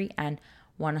recovery and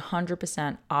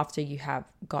 100% after you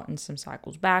have gotten some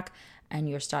cycles back and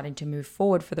you're starting to move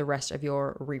forward for the rest of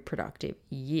your reproductive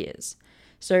years.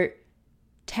 So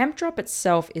Temp Drop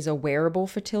itself is a wearable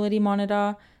fertility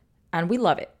monitor and we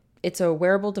love it. It's a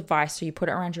wearable device, so you put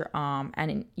it around your arm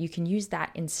and you can use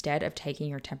that instead of taking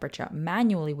your temperature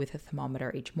manually with a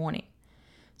thermometer each morning.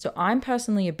 So I'm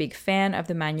personally a big fan of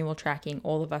the manual tracking.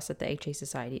 All of us at the HA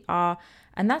Society are,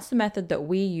 and that's the method that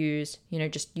we use,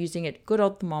 just using a good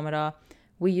old thermometer.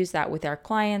 We use that with our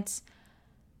clients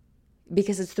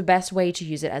because it's the best way to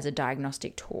use it as a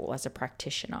diagnostic tool as a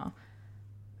practitioner.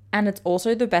 And it's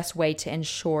also the best way to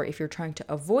ensure if you're trying to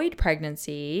avoid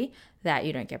pregnancy that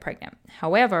you don't get pregnant.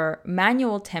 However,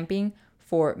 manual temping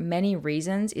for many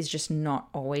reasons is just not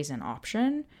always an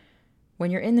option.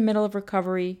 When you're in the middle of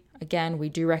recovery, again, we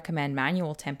do recommend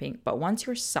manual temping, but once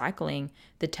you're cycling,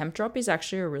 the Temp Drop is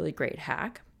actually a really great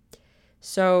hack.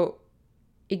 So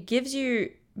it gives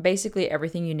you basically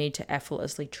everything you need to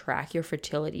effortlessly track your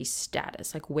fertility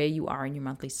status, like where you are in your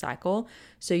monthly cycle.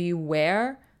 So you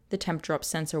wear the Temp Drop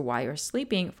sensor while you're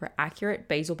sleeping for accurate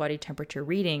basal body temperature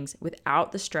readings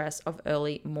without the stress of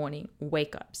early morning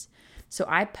wake-ups. So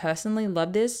I personally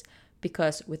love this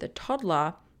because with a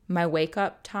toddler, my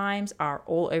wake-up times are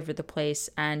all over the place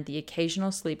and the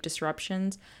occasional sleep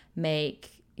disruptions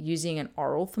make using an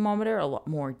oral thermometer a lot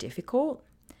more difficult.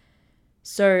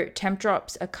 So Temp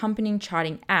Drop's accompanying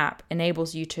charting app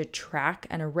enables you to track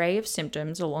an array of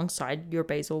symptoms alongside your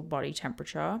basal body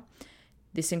temperature.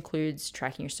 This includes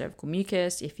tracking your cervical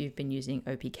mucus if you've been using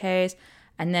OPKs,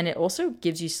 and then it also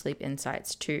gives you sleep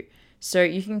insights too. So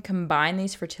you can combine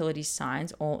these fertility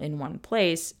signs all in one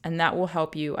place, and that will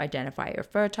help you identify your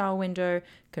fertile window,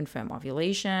 confirm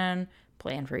ovulation,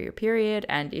 plan for your period,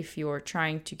 and if you're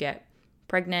trying to get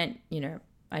pregnant,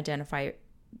 identify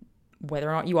whether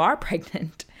or not you are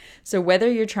pregnant. So whether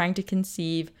you're trying to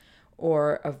conceive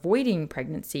or avoiding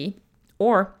pregnancy,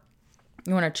 or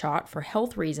you want to chart for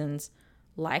health reasons,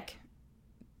 like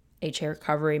HA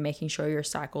recovery, making sure your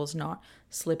cycle's not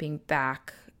slipping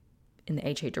back in the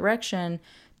HA direction,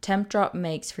 Temp Drop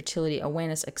makes fertility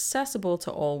awareness accessible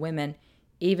to all women,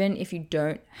 even if you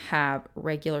don't have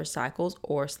regular cycles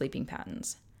or sleeping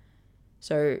patterns.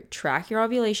 So track your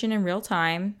ovulation in real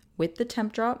time with the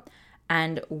Temp Drop,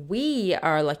 and we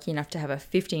are lucky enough to have a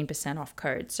 15% off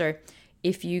code. So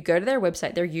if you go to their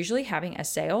website, they're usually having a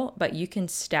sale, but you can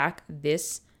stack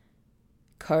this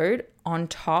code on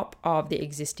top of the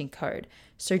existing code.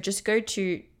 So just go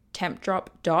to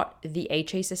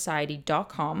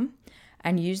tempdrop.thehasociety.com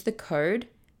and use the code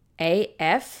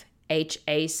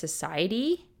AFHA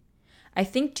Society. I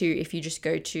think too, if you just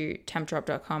go to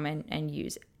tempdrop.com and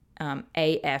use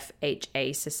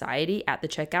AFHA Society at the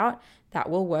checkout, that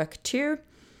will work too.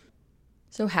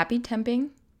 So happy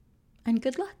temping and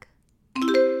good luck.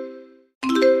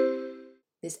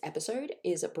 This episode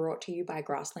is brought to you by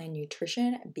Grassland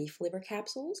Nutrition beef liver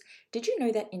capsules. Did you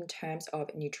know that in terms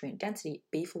of nutrient density,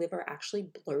 beef liver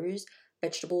actually blows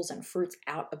vegetables and fruits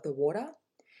out of the water?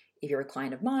 If you're a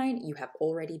client of mine, you have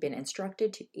already been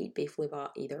instructed to eat beef liver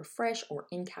either fresh or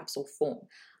in capsule form.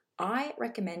 I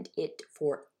recommend it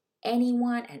for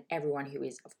anyone and everyone who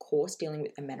is, of course, dealing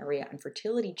with amenorrhea and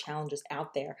fertility challenges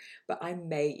out there, but I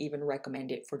may even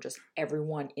recommend it for just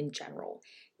everyone in general.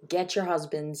 Get your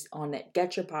husbands on it,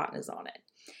 get your partners on it.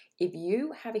 If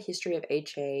you have a history of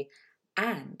HA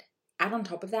and add on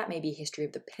top of that maybe a history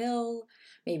of the pill,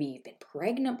 maybe you've been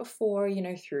pregnant before,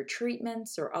 through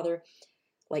treatments or other,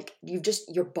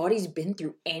 your body's been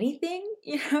through anything,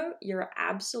 you're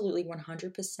absolutely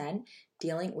 100%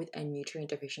 dealing with a nutrient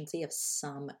deficiency of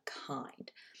some kind.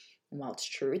 And while it's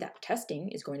true that testing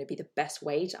is going to be the best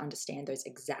way to understand those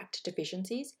exact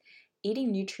deficiencies,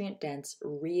 eating nutrient-dense,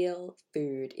 real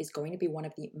food is going to be one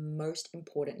of the most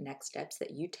important next steps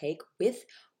that you take with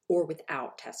or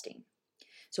without testing.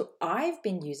 So I've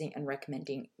been using and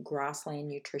recommending Grassland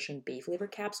Nutrition beef liver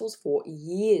capsules for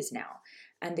years now.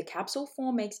 And the capsule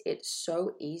form makes it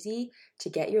so easy to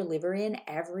get your liver in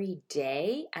every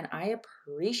day. And I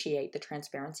appreciate the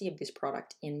transparency of this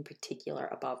product in particular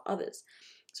above others.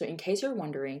 So in case you're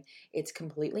wondering, it's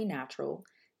completely natural.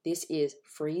 This is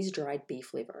freeze-dried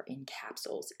beef liver in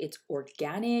capsules. It's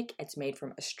organic, it's made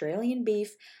from Australian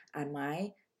beef, and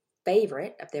my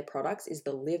favorite of their products is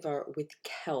the liver with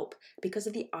kelp because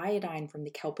of the iodine from the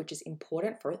kelp, which is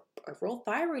important for overall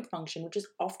thyroid function, which is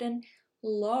often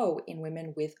low in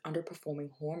women with underperforming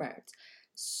hormones.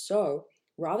 So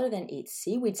rather than eat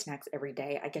seaweed snacks every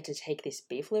day, I get to take this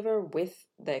beef liver with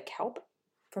the kelp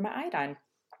for my iodine.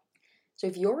 So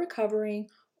if you're recovering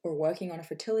or working on a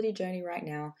fertility journey right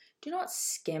now, do not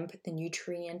skimp the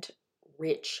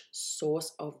nutrient-rich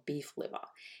source of beef liver.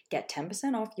 Get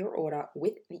 10% off your order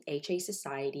with the HA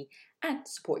Society and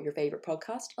support your favorite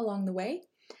podcast along the way.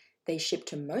 They ship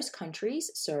to most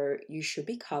countries, so you should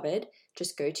be covered.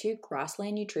 Just go to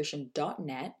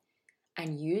grasslandnutrition.net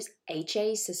and use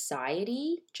HA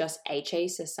Society, just HA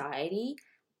Society,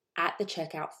 at the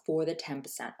checkout for the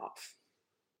 10% off.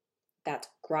 That's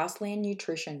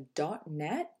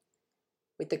grasslandnutrition.net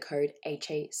with the code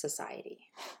HA Society.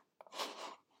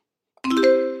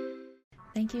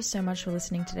 Thank you so much for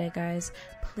listening today, guys.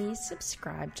 Please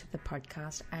subscribe to the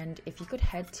podcast, and if you could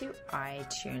head to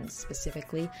iTunes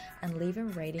specifically and leave a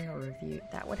rating or review,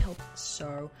 that would help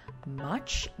so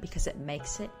much because it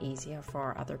makes it easier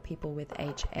for other people with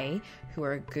HA who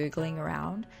are Googling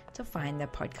around to find the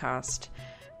podcast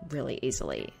really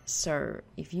easily. So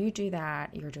if you do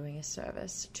that, you're doing a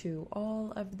service to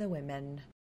all of the women